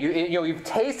in. You've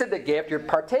tasted the gift. You're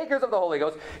partakers of the Holy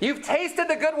Ghost. You've tasted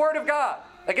the good word of God.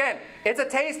 Again, it's a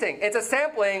tasting. It's a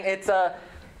sampling. It's a,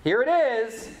 here it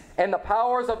is, and the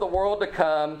powers of the world to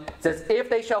come. It says, if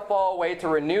they shall fall away, to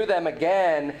renew them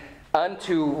again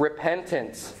unto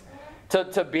repentance.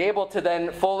 To be able to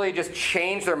then fully just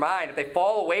change their mind. If they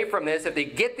fall away from this, if they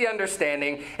get the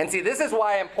understanding, and see, this is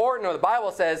why important, or the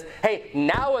Bible says, hey,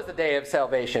 now is the day of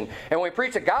salvation. And when we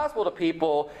preach the gospel to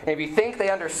people, and if you think they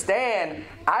understand,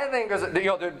 I think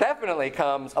there definitely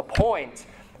comes a point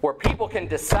where people can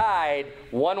decide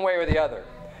one way or the other.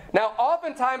 Now,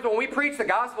 oftentimes when we preach the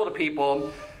gospel to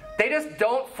people, they just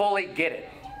don't fully get it.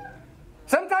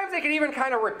 Sometimes they can even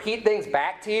kind of repeat things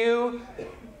back to you,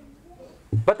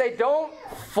 but they don't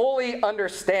fully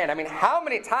understand. I mean, how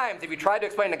many times have you tried to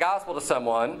explain the gospel to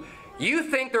someone, you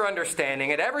think they're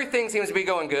understanding it, everything seems to be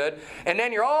going good, and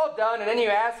then you're all done, and then you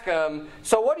ask them,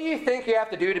 so what do you think you have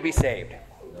to do to be saved?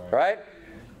 Right?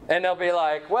 And they'll be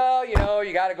like, well, you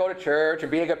got to go to church and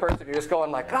be a good person. You're just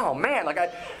going like, oh man, like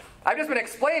I've just been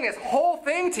explaining this whole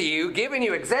thing to you, giving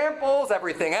you examples,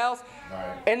 everything else,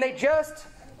 and they just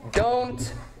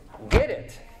don't get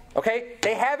it. Okay?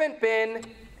 They haven't been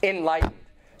enlightened.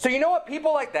 So you know what?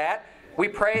 People like that, we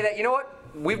pray that, you know what?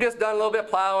 We've just done a little bit of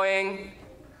plowing,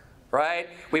 right?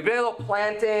 We've been a little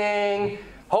planting.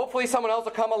 Hopefully someone else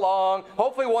will come along.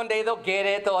 Hopefully one day they'll get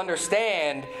it. They'll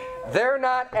understand. They're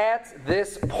not at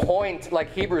this point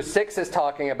like Hebrews 6 is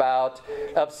talking about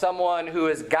of someone who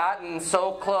has gotten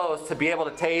so close to be able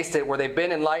to taste it where they've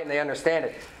been enlightened, they understand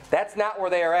it. That's not where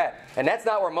they are at. And that's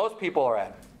not where most people are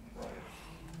at.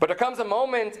 But there comes a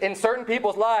moment in certain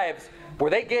people's lives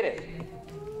where they get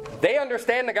it. They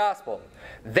understand the gospel.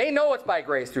 They know it's by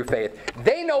grace through faith.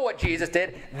 They know what Jesus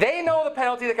did. They know the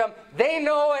penalty that comes. They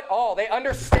know it all. They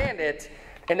understand it.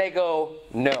 And they go,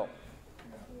 no.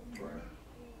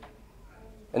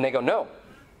 And they go, no.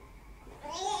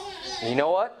 And you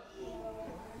know what?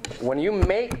 When you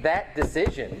make that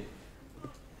decision,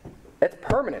 it's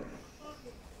permanent.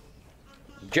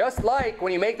 Just like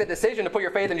when you make the decision to put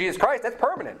your faith in Jesus Christ, that's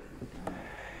permanent.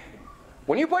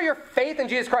 When you put your faith in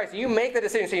Jesus Christ, you make the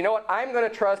decision, so you know what, I'm going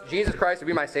to trust Jesus Christ to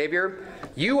be my Savior.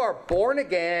 You are born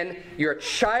again. You're a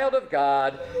child of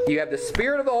God. You have the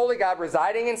Spirit of the Holy God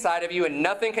residing inside of you, and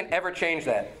nothing can ever change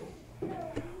that.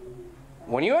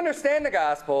 When you understand the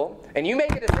gospel, and you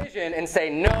make a decision and say,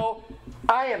 no,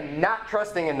 I am not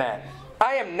trusting in that.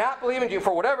 I am not believing you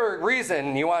for whatever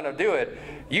reason you want to do it.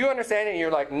 You understand it and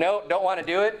you're like, no, don't want to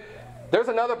do it. There's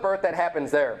another birth that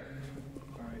happens there.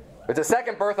 It's a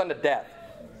second birth unto death.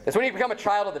 It's when you become a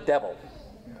child of the devil.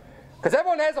 Because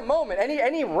everyone has a moment.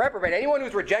 Any reprobate, anyone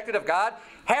who's rejected of God,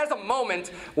 has a moment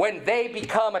when they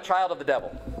become a child of the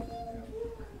devil.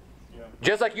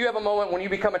 Just like you have a moment when you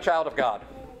become a child of God.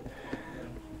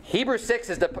 Hebrews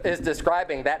 6 is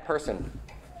describing that person.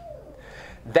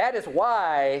 That is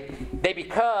why they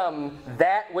become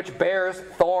that which bears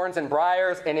thorns and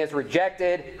briars and is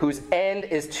rejected, whose end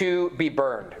is to be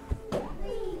burned.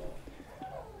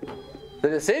 The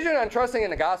decision on trusting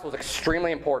in the gospel is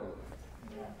extremely important.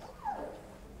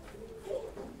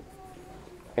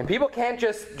 And people can't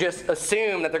just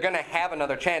assume that they're going to have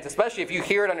another chance, especially if you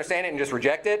hear it, understand it, and just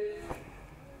reject it.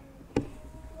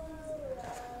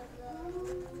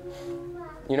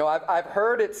 You know, I've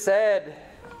heard it said,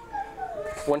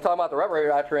 when talking about the reprobate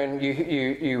doctrine,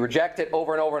 you reject it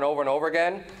over and over and over and over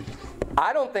again.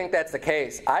 I don't think that's the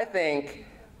case. I think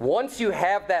once you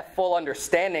have that full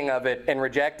understanding of it and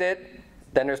reject it,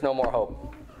 then there's no more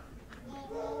hope.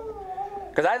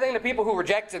 Because I think the people who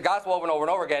reject the gospel over and over and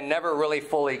over again never really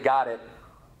fully got it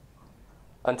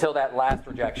until that last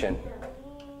rejection,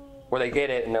 where they get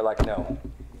it and they're like, no.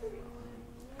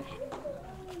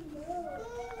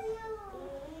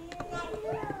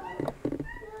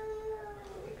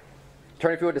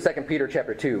 Turn if you would to 2 Peter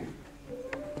chapter 2.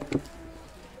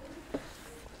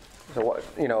 So,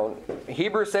 you know,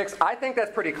 Hebrews 6, I think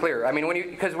that's pretty clear. I mean,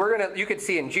 because you could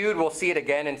see in Jude, we'll see it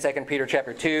again in 2 Peter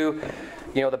chapter 2.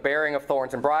 You know, the bearing of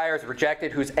thorns and briars,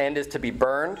 rejected, whose end is to be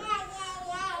burned.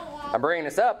 I'm bringing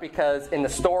this up because in the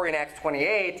story in Acts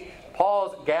 28,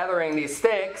 Paul's gathering these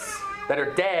sticks that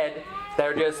are dead, that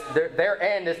are just, their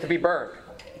end is to be burned.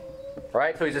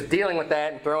 Right? So he's just dealing with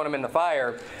that and throwing them in the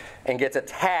fire, and gets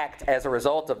attacked as a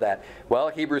result of that. Well,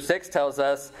 Hebrews 6 tells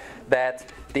us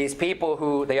that these people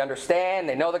who they understand,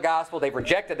 they know the gospel, they've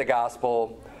rejected the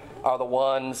gospel, are the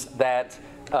ones that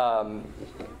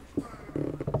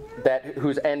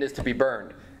whose end is to be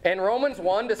burned. And Romans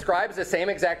 1 describes the same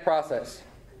exact process.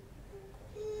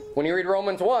 When you read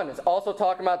Romans 1, it's also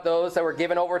talking about those that were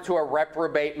given over to a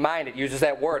reprobate mind. It uses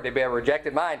that word, they'd be a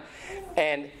rejected mind.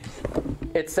 And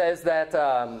it says that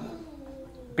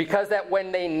because that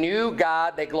when they knew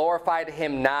God, they glorified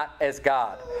Him not as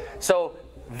God. So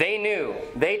they knew,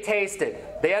 they tasted,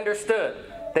 they understood,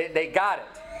 they got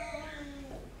it.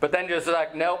 But then just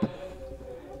like, nope.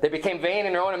 They became vain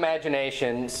in their own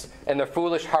imaginations, and their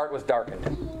foolish heart was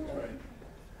darkened.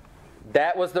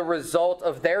 That was the result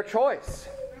of their choice.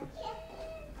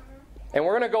 And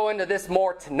we're going to go into this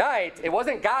more tonight. It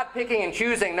wasn't God picking and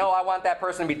choosing, no, I want that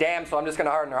person to be damned, so I'm just going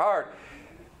to harden their heart.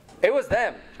 It was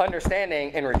them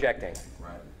understanding and rejecting.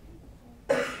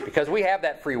 Right. Because we have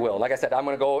that free will. Like I said, I'm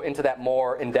going to go into that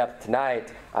more in depth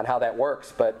tonight on how that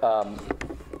works. But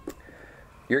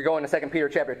you're going to 2 Peter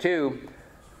chapter 2.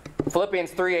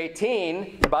 Philippians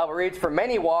 3:18, the Bible reads, "For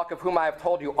many walk, of whom I have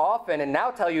told you often, and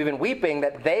now tell you even weeping,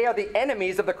 that they are the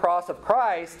enemies of the cross of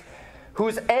Christ,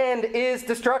 whose end is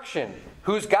destruction,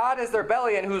 whose God is their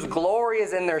belly, and whose glory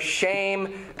is in their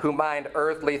shame, who mind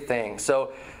earthly things."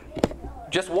 So,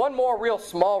 just one more real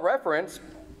small reference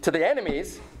to the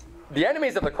enemies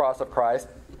of the cross of Christ.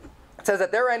 It says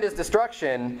that their end is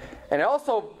destruction, and it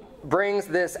also brings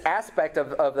this aspect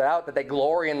of that out, that they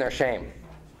glory in their shame.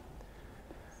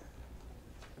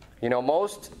 You know,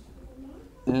 most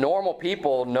normal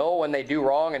people know when they do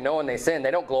wrong and know when they sin.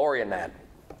 They don't glory in that.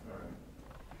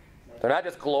 They're not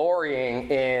just glorying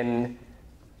in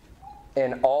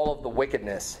all of the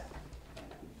wickedness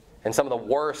and some of the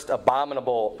worst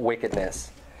abominable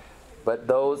wickedness. But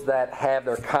those that have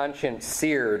their conscience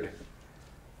seared,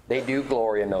 they do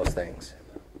glory in those things.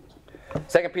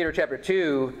 2 Peter chapter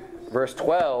 2, verse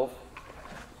 12,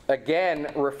 again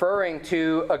referring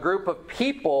to a group of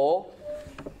people,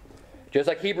 just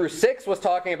like Hebrews 6 was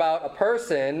talking about a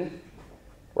person,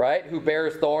 right, who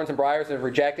bears thorns and briars and is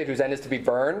rejected, whose end is to be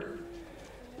burned.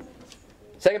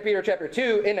 2 Peter chapter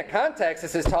 2, in the context,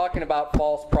 this is talking about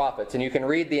false prophets. And you can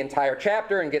read the entire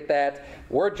chapter and get that.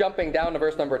 We're jumping down to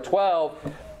verse number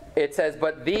 12. It says,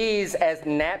 but these as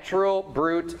natural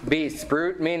brute beasts.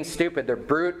 Brute means stupid.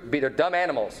 They're dumb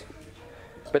animals.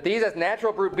 But these as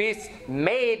natural brute beasts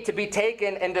made to be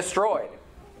taken and destroyed.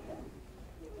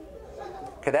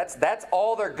 Okay, that's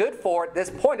all they're good for at this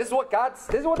point. This is what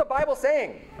the Bible's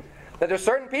saying. That there's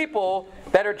certain people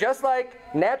that are just like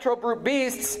natural brute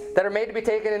beasts that are made to be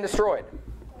taken and destroyed.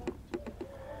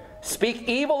 Speak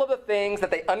evil of the things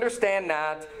that they understand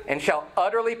not, and shall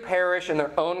utterly perish in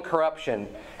their own corruption,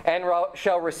 and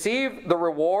shall receive the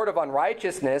reward of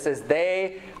unrighteousness as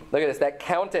they, look at this, that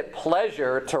count it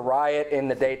pleasure to riot in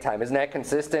the daytime. Isn't that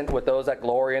consistent with those that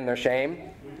glory in their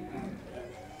shame?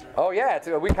 Oh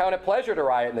yeah, we count it pleasure to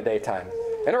riot in the daytime.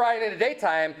 And rioting in the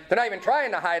daytime, they're not even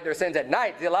trying to hide their sins at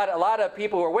night. A lot of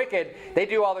people who are wicked, they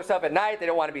do all their stuff at night. They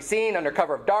don't want to be seen under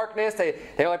cover of darkness. They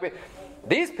don't like to be...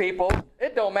 These people,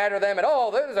 it don't matter to them at all.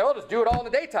 They'll just do it all in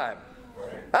the daytime.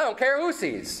 I don't care who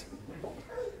sees.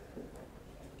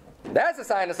 That's a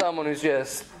sign of someone who's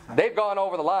they've gone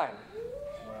over the line.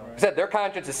 Said their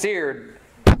conscience is seared.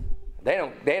 They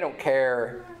don't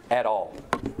care at all.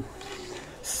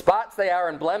 Spots they are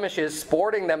and blemishes,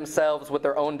 sporting themselves with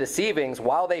their own deceivings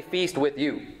while they feast with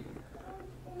you.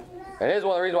 And it is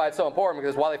one of the reasons why it's so important,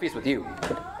 because while they feast with you.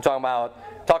 I'm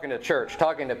talking to church,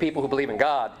 talking to people who believe in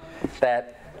God,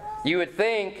 that you would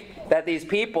think that these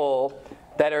people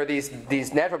that are these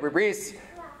natural beasts,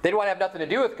 they don't want to have nothing to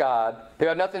do with God. They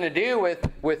have nothing to do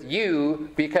with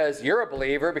you because you're a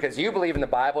believer, because you believe in the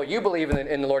Bible, you believe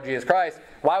in the Lord Jesus Christ.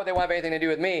 Why would they want to have anything to do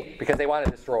with me? Because they want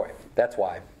to destroy. That's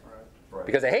why. Right.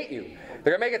 Because they hate you.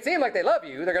 They're going to make it seem like they love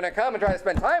you. They're going to come and try to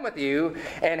spend time with you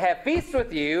and have feasts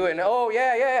with you. And oh,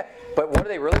 yeah. But what do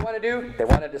they really want to do? They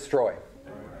want to destroy.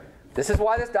 This is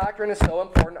why this doctrine is so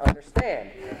important to understand.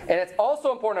 And it's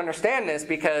also important to understand this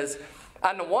because,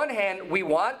 on the one hand, we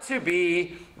want to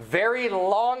be very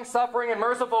long-suffering and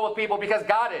merciful with people because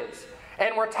God is.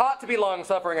 And we're taught to be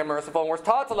long-suffering and merciful. And we're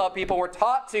taught to love people. We're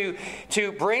taught to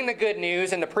bring the good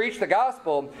news and to preach the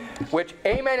gospel, which,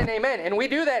 amen and amen. And we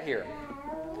do that here.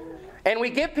 And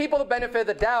we give people the benefit of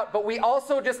the doubt, but we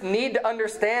also just need to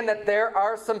understand that there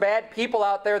are some bad people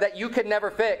out there that you could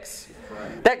never fix.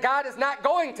 That God is not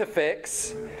going to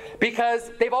fix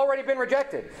because they've already been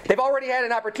rejected. They've already had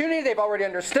an opportunity. They've already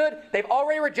understood. They've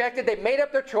already rejected. They've made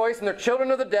up their choice and they're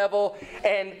children of the devil.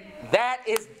 And that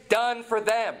is done for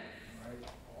them.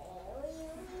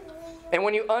 And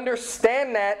when you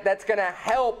understand that, that's going to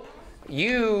help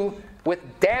you with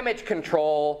damage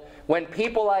control when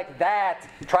people like that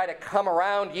try to come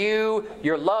around you,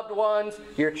 your loved ones,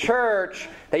 your church,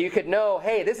 that you could know,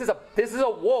 hey, this is a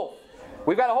wolf.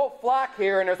 We've got a whole flock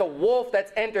here, and there's a wolf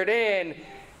that's entered in.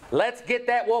 Let's get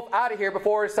that wolf out of here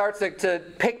before it starts to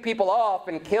pick people off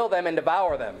and kill them and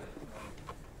devour them.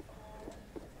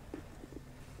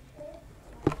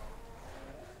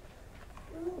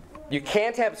 You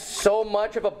can't have so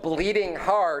much of a bleeding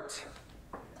heart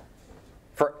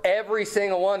for every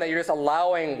single one that you're just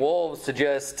allowing wolves to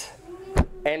just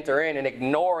enter in and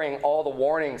ignoring all the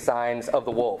warning signs of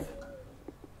the wolf.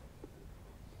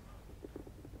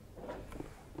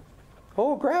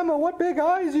 Oh, Grandma, what big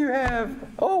eyes you have.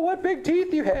 Oh, what big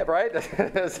teeth you have, right?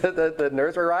 the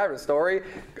nursery rhyme, the story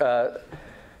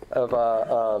of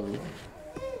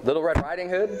Little Red Riding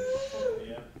Hood.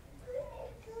 Yeah.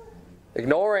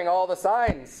 Ignoring all the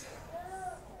signs.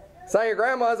 It's not your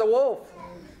grandma, it's a wolf.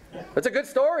 It's a good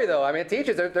story, though. I mean, it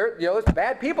teaches there's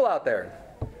bad people out there.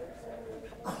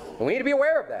 And we need to be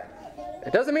aware of that.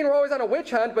 It doesn't mean we're always on a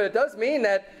witch hunt, but it does mean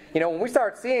that, when we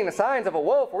start seeing the signs of a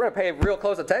wolf, we're going to pay real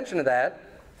close attention to that.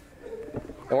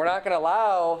 And we're not going to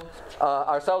allow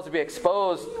ourselves to be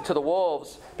exposed to the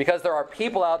wolves because there are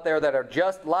people out there that are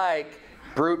just like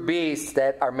brute beasts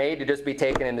that are made to just be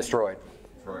taken and destroyed.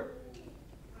 Right.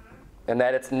 And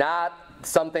that it's not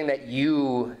something that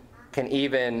you can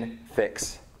even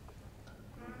fix.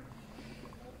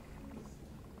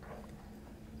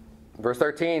 Verse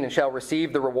 13, and shall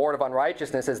receive the reward of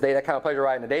unrighteousness as they that count pleasure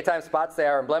right in the daytime, spots they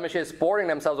are and blemishes, sporting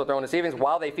themselves with their own deceivings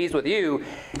while they feast with you,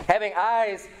 having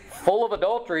eyes full of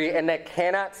adultery and that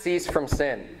cannot cease from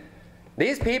sin.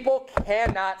 These people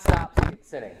cannot stop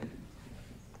sinning.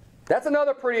 That's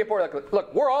another pretty important.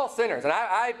 Look, we're all sinners, and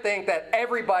I think that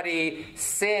everybody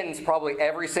sins probably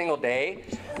every single day.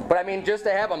 But I mean, just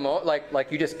to have a moment,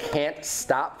 like you just can't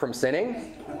stop from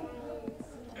sinning.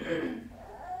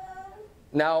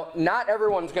 Now, not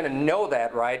everyone's going to know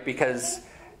that, right? Because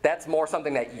that's more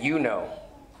something that you know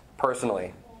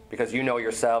personally. Because you know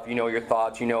yourself, you know your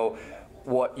thoughts, you know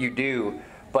what you do.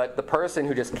 But the person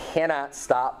who just cannot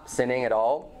stop sinning at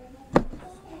all,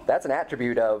 that's an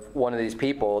attribute of one of these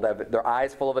people, that their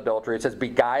eyes full of adultery. It says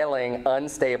beguiling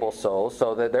unstable souls.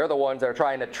 So that they're the ones that are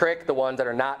trying to trick the ones that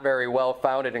are not very well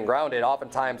founded and grounded,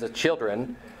 oftentimes as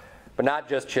children. But not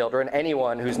just children,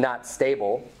 anyone who's not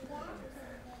stable.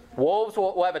 Wolves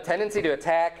will have a tendency to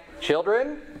attack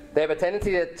children. They have a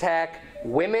tendency to attack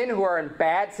women who are in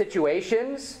bad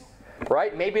situations,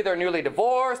 right? Maybe they're newly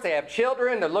divorced, they have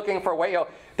children, they're looking for a way,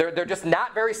 they're just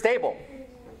not very stable.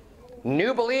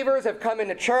 New believers have come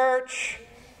into church,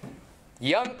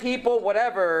 young people,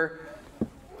 whatever,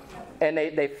 and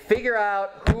they figure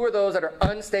out who are those that are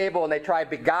unstable, and they try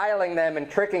beguiling them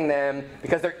and tricking them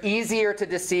because they're easier to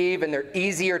deceive and they're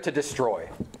easier to destroy.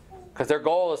 Because their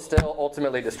goal is still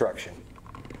ultimately destruction.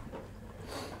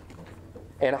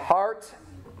 In heart,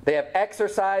 they have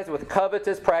exercised with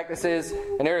covetous practices,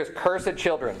 and there is cursed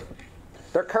children.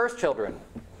 They're cursed children.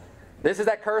 This is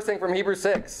that cursing from Hebrews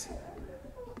 6.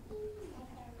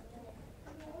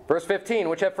 Verse 15,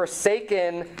 which have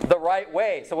forsaken the right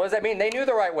way. So what does that mean? They knew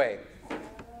the right way.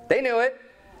 They knew it.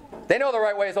 They know the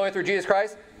right way is only through Jesus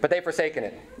Christ, but they've forsaken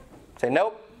it. Say,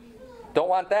 nope, don't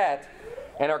want that.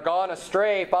 And are gone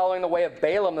astray, following the way of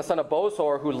Balaam, the son of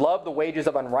Bosor, who loved the wages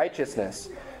of unrighteousness,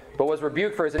 but was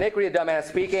rebuked for his iniquity, a dumb ass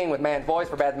speaking with man's voice,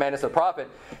 for bad madness of the prophet.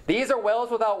 These are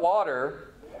wells without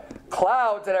water,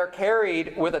 clouds that are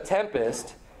carried with a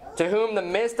tempest, to whom the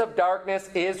mist of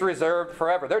darkness is reserved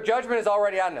forever. Their judgment is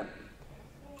already on them.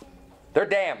 They're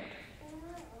damned.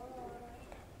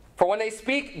 For when they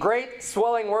speak great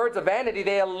swelling words of vanity,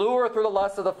 they allure through the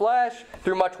lust of the flesh,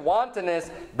 through much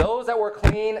wantonness, those that were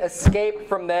clean escape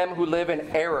from them who live in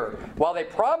error. While they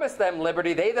promise them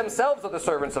liberty, they themselves are the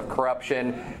servants of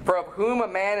corruption. For of whom a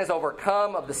man is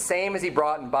overcome, of the same is he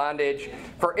brought in bondage.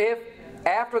 For if,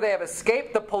 after they have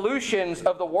escaped the pollutions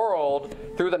of the world,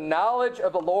 through the knowledge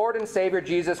of the Lord and Savior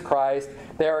Jesus Christ,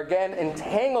 they are again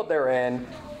entangled therein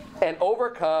and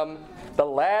overcome, the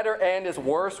latter end is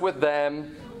worse with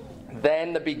them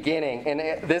than the beginning. And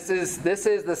this is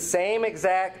the same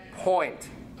exact point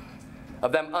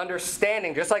of them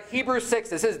understanding, just like Hebrews 6.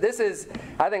 This is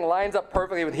I think lines up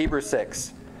perfectly with Hebrews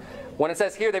 6. When it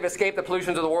says here they've escaped the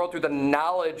pollutions of the world through the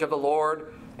knowledge of the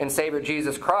Lord and Savior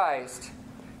Jesus Christ,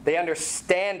 they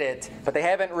understand it, but they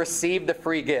haven't received the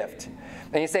free gift.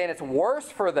 And he's saying it's worse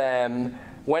for them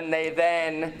when they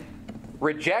then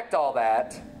reject all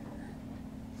that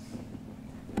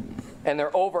and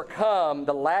they're overcome.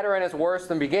 The latter end is worse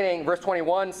than the beginning. Verse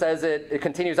 21 says it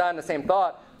continues on the same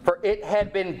thought. For it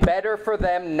had been better for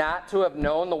them not to have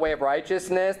known the way of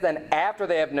righteousness than after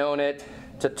they have known it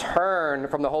to turn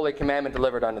from the holy commandment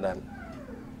delivered unto them.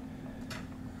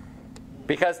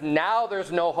 Because now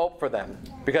there's no hope for them.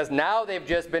 Because now they've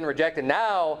just been rejected.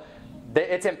 Now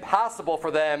it's impossible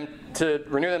for them to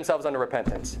renew themselves unto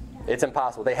repentance. It's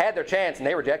impossible. They had their chance and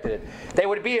they rejected it. They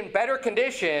would be in better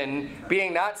condition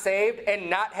being not saved and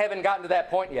not having gotten to that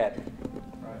point yet.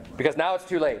 Because now it's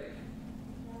too late.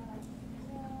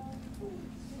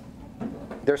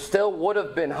 There still would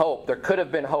have been hope. There could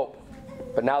have been hope.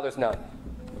 But now there's none.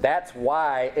 That's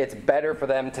why it's better for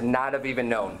them to not have even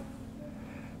known.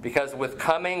 Because with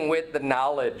coming with the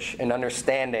knowledge and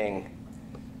understanding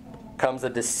comes a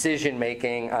decision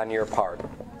making on your part.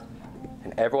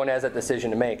 And everyone has that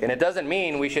decision to make. And it doesn't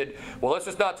mean we should, well, let's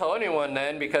just not tell anyone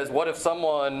then, because what if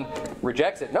someone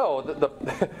rejects it? No,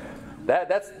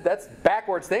 that's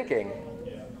backwards thinking.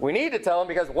 We need to tell them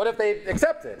because what if they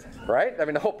accept it, right? I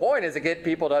mean, the whole point is to get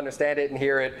people to understand it and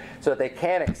hear it so that they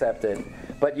can accept it.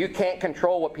 But you can't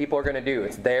control what people are going to do.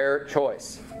 It's their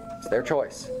choice. It's their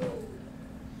choice.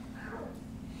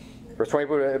 Verse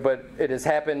 20, but it has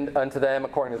happened unto them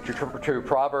according to the true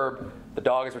proverb, the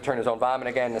dog has returned his own vomit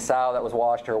again, the sow that was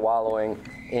washed her wallowing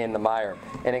in the mire.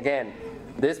 And again,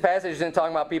 this passage isn't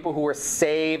talking about people who were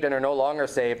saved and are no longer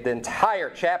saved. The entire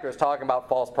chapter is talking about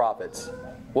false prophets.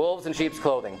 Wolves in sheep's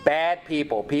clothing. Bad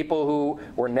people. People who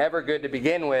were never good to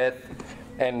begin with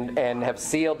and have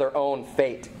sealed their own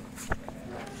fate.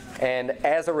 And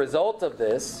as a result of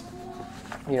this,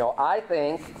 I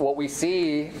think what we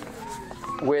see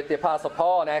with the Apostle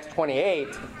Paul in Acts 28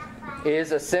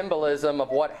 is a symbolism of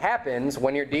what happens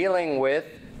when you're dealing with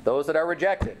those that are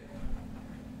rejected.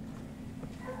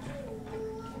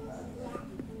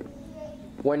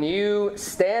 When you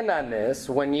stand on this,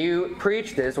 when you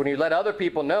preach this, when you let other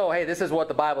people know, hey, this is what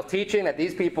the Bible's teaching, that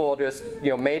these people are just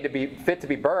made to be fit to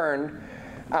be burned,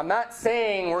 I'm not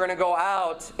saying we're going to go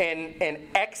out and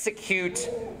execute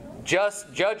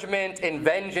just judgment and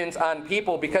vengeance on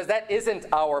people, because that isn't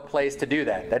our place to do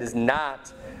that. That is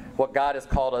not what God has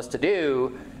called us to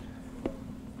do.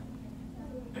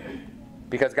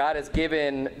 Because God has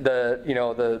given the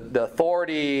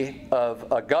authority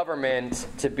of a government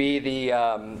to be the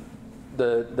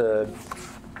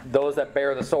those that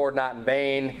bear the sword not in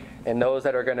vain, and those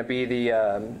that are going to be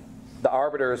the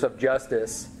arbiters of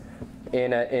justice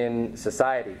in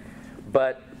society.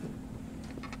 But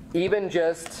even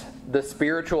just the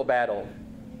spiritual battle,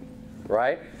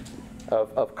 right,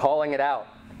 of calling it out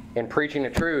and preaching the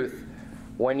truth.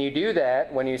 When you do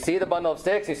that, when you see the bundle of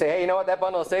sticks, you say, hey, you know what, that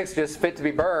bundle of sticks just fit to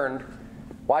be burned.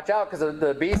 Watch out, because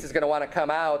the beast is going to want to come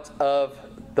out of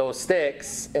those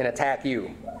sticks and attack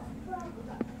you.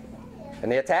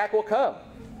 And the attack will come.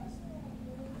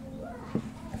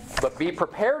 But be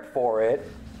prepared for it,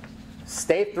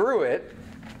 stay through it,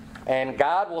 and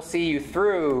God will see you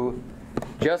through,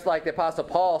 just like the Apostle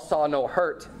Paul saw no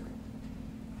hurt.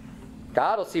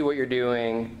 God will see what you're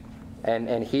doing,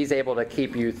 and He's able to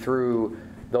keep you through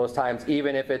those times,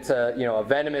 even if it's a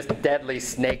venomous, deadly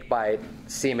snake bite,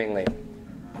 seemingly.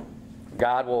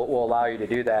 God will allow you to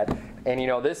do that. And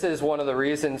this is one of the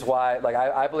reasons why,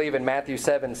 I believe in Matthew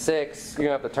 7:6, you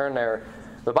don't have to turn there.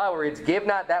 The Bible reads, "Give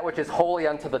not that which is holy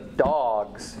unto the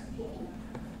dogs,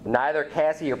 neither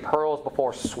cast ye your pearls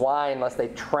before swine, lest they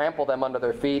trample them under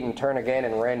their feet and turn again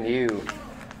and rend you."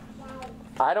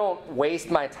 I don't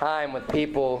waste my time with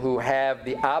people who have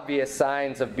the obvious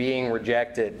signs of being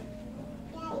rejected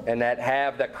and that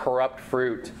have the corrupt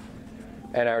fruit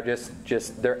and are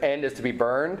just their end is to be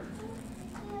burned.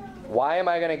 Why am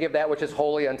I going to give that which is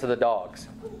holy unto the dogs?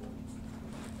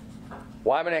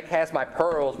 Why am I going to cast my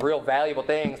pearls, real valuable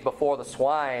things, before the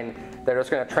swine that are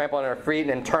just going to trample on their feet and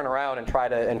then turn around and try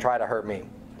to hurt me?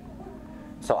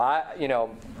 So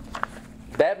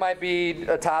that might be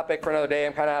a topic for another day.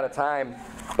 I'm kind of out of time,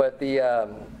 but the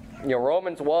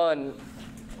Romans 1.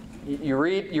 You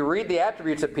read the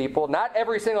attributes of people. Not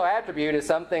every single attribute is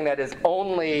something that is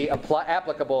only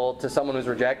applicable to someone who's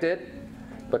rejected,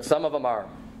 but some of them are.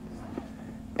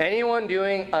 Anyone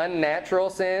doing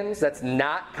unnatural sins that's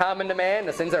not common to man,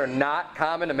 the sins that are not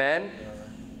common to men,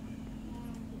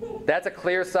 that's a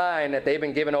clear sign that they've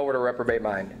been given over to a reprobate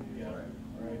mind.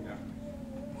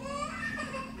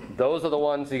 Those are the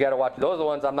ones you got to watch. Those are the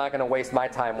ones I'm not going to waste my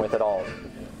time with at all,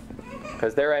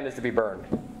 because their end is to be burned.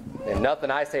 And nothing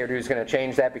I say or do is going to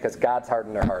change that, because God's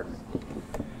hardened their heart.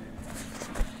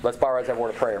 Let's bow our heads and have a word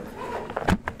of prayer.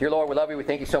 Dear Lord, we love you. We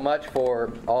thank you so much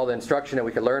for all the instruction that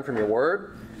we could learn from your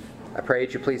word. I pray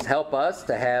that you please help us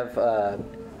to have a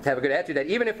good attitude, that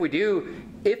even if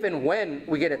and when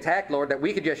we get attacked, Lord, that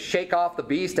we could just shake off the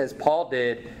beast as Paul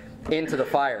did into the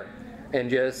fire, and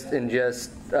just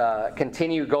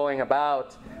continue going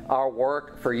about our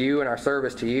work for you and our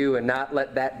service to you, and not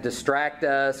let that distract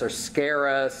us or scare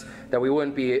us, that we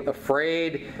wouldn't be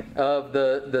afraid of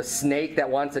the snake that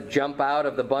wants to jump out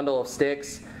of the bundle of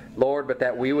sticks, Lord, but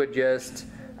that we would just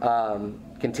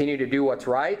continue to do what's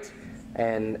right,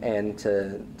 and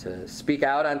to speak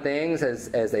out on things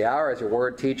as they are, as your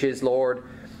word teaches, Lord.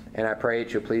 And I pray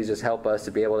that you please just help us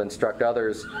to be able to instruct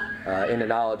others into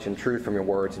knowledge and truth from your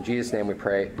words. In Jesus' name we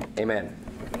pray. Amen.